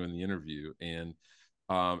whenever we're doing the interview, and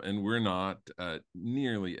we're not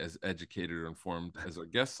nearly as educated or informed as our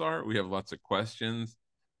guests are. We have lots of questions.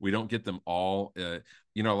 We don't get them all. A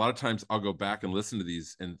lot of times I'll go back and listen to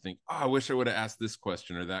these and think, oh, I wish I would have asked this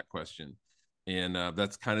question or that question. And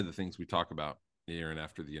that's kind of the things we talk about here and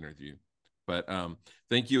after the interview. But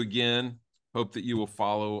thank you again. Hope that you will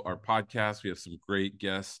follow our podcast. We have some great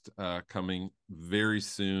guests coming very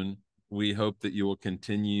soon. We hope that you will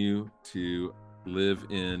continue to live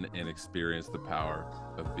in and experience the power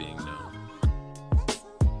of being known.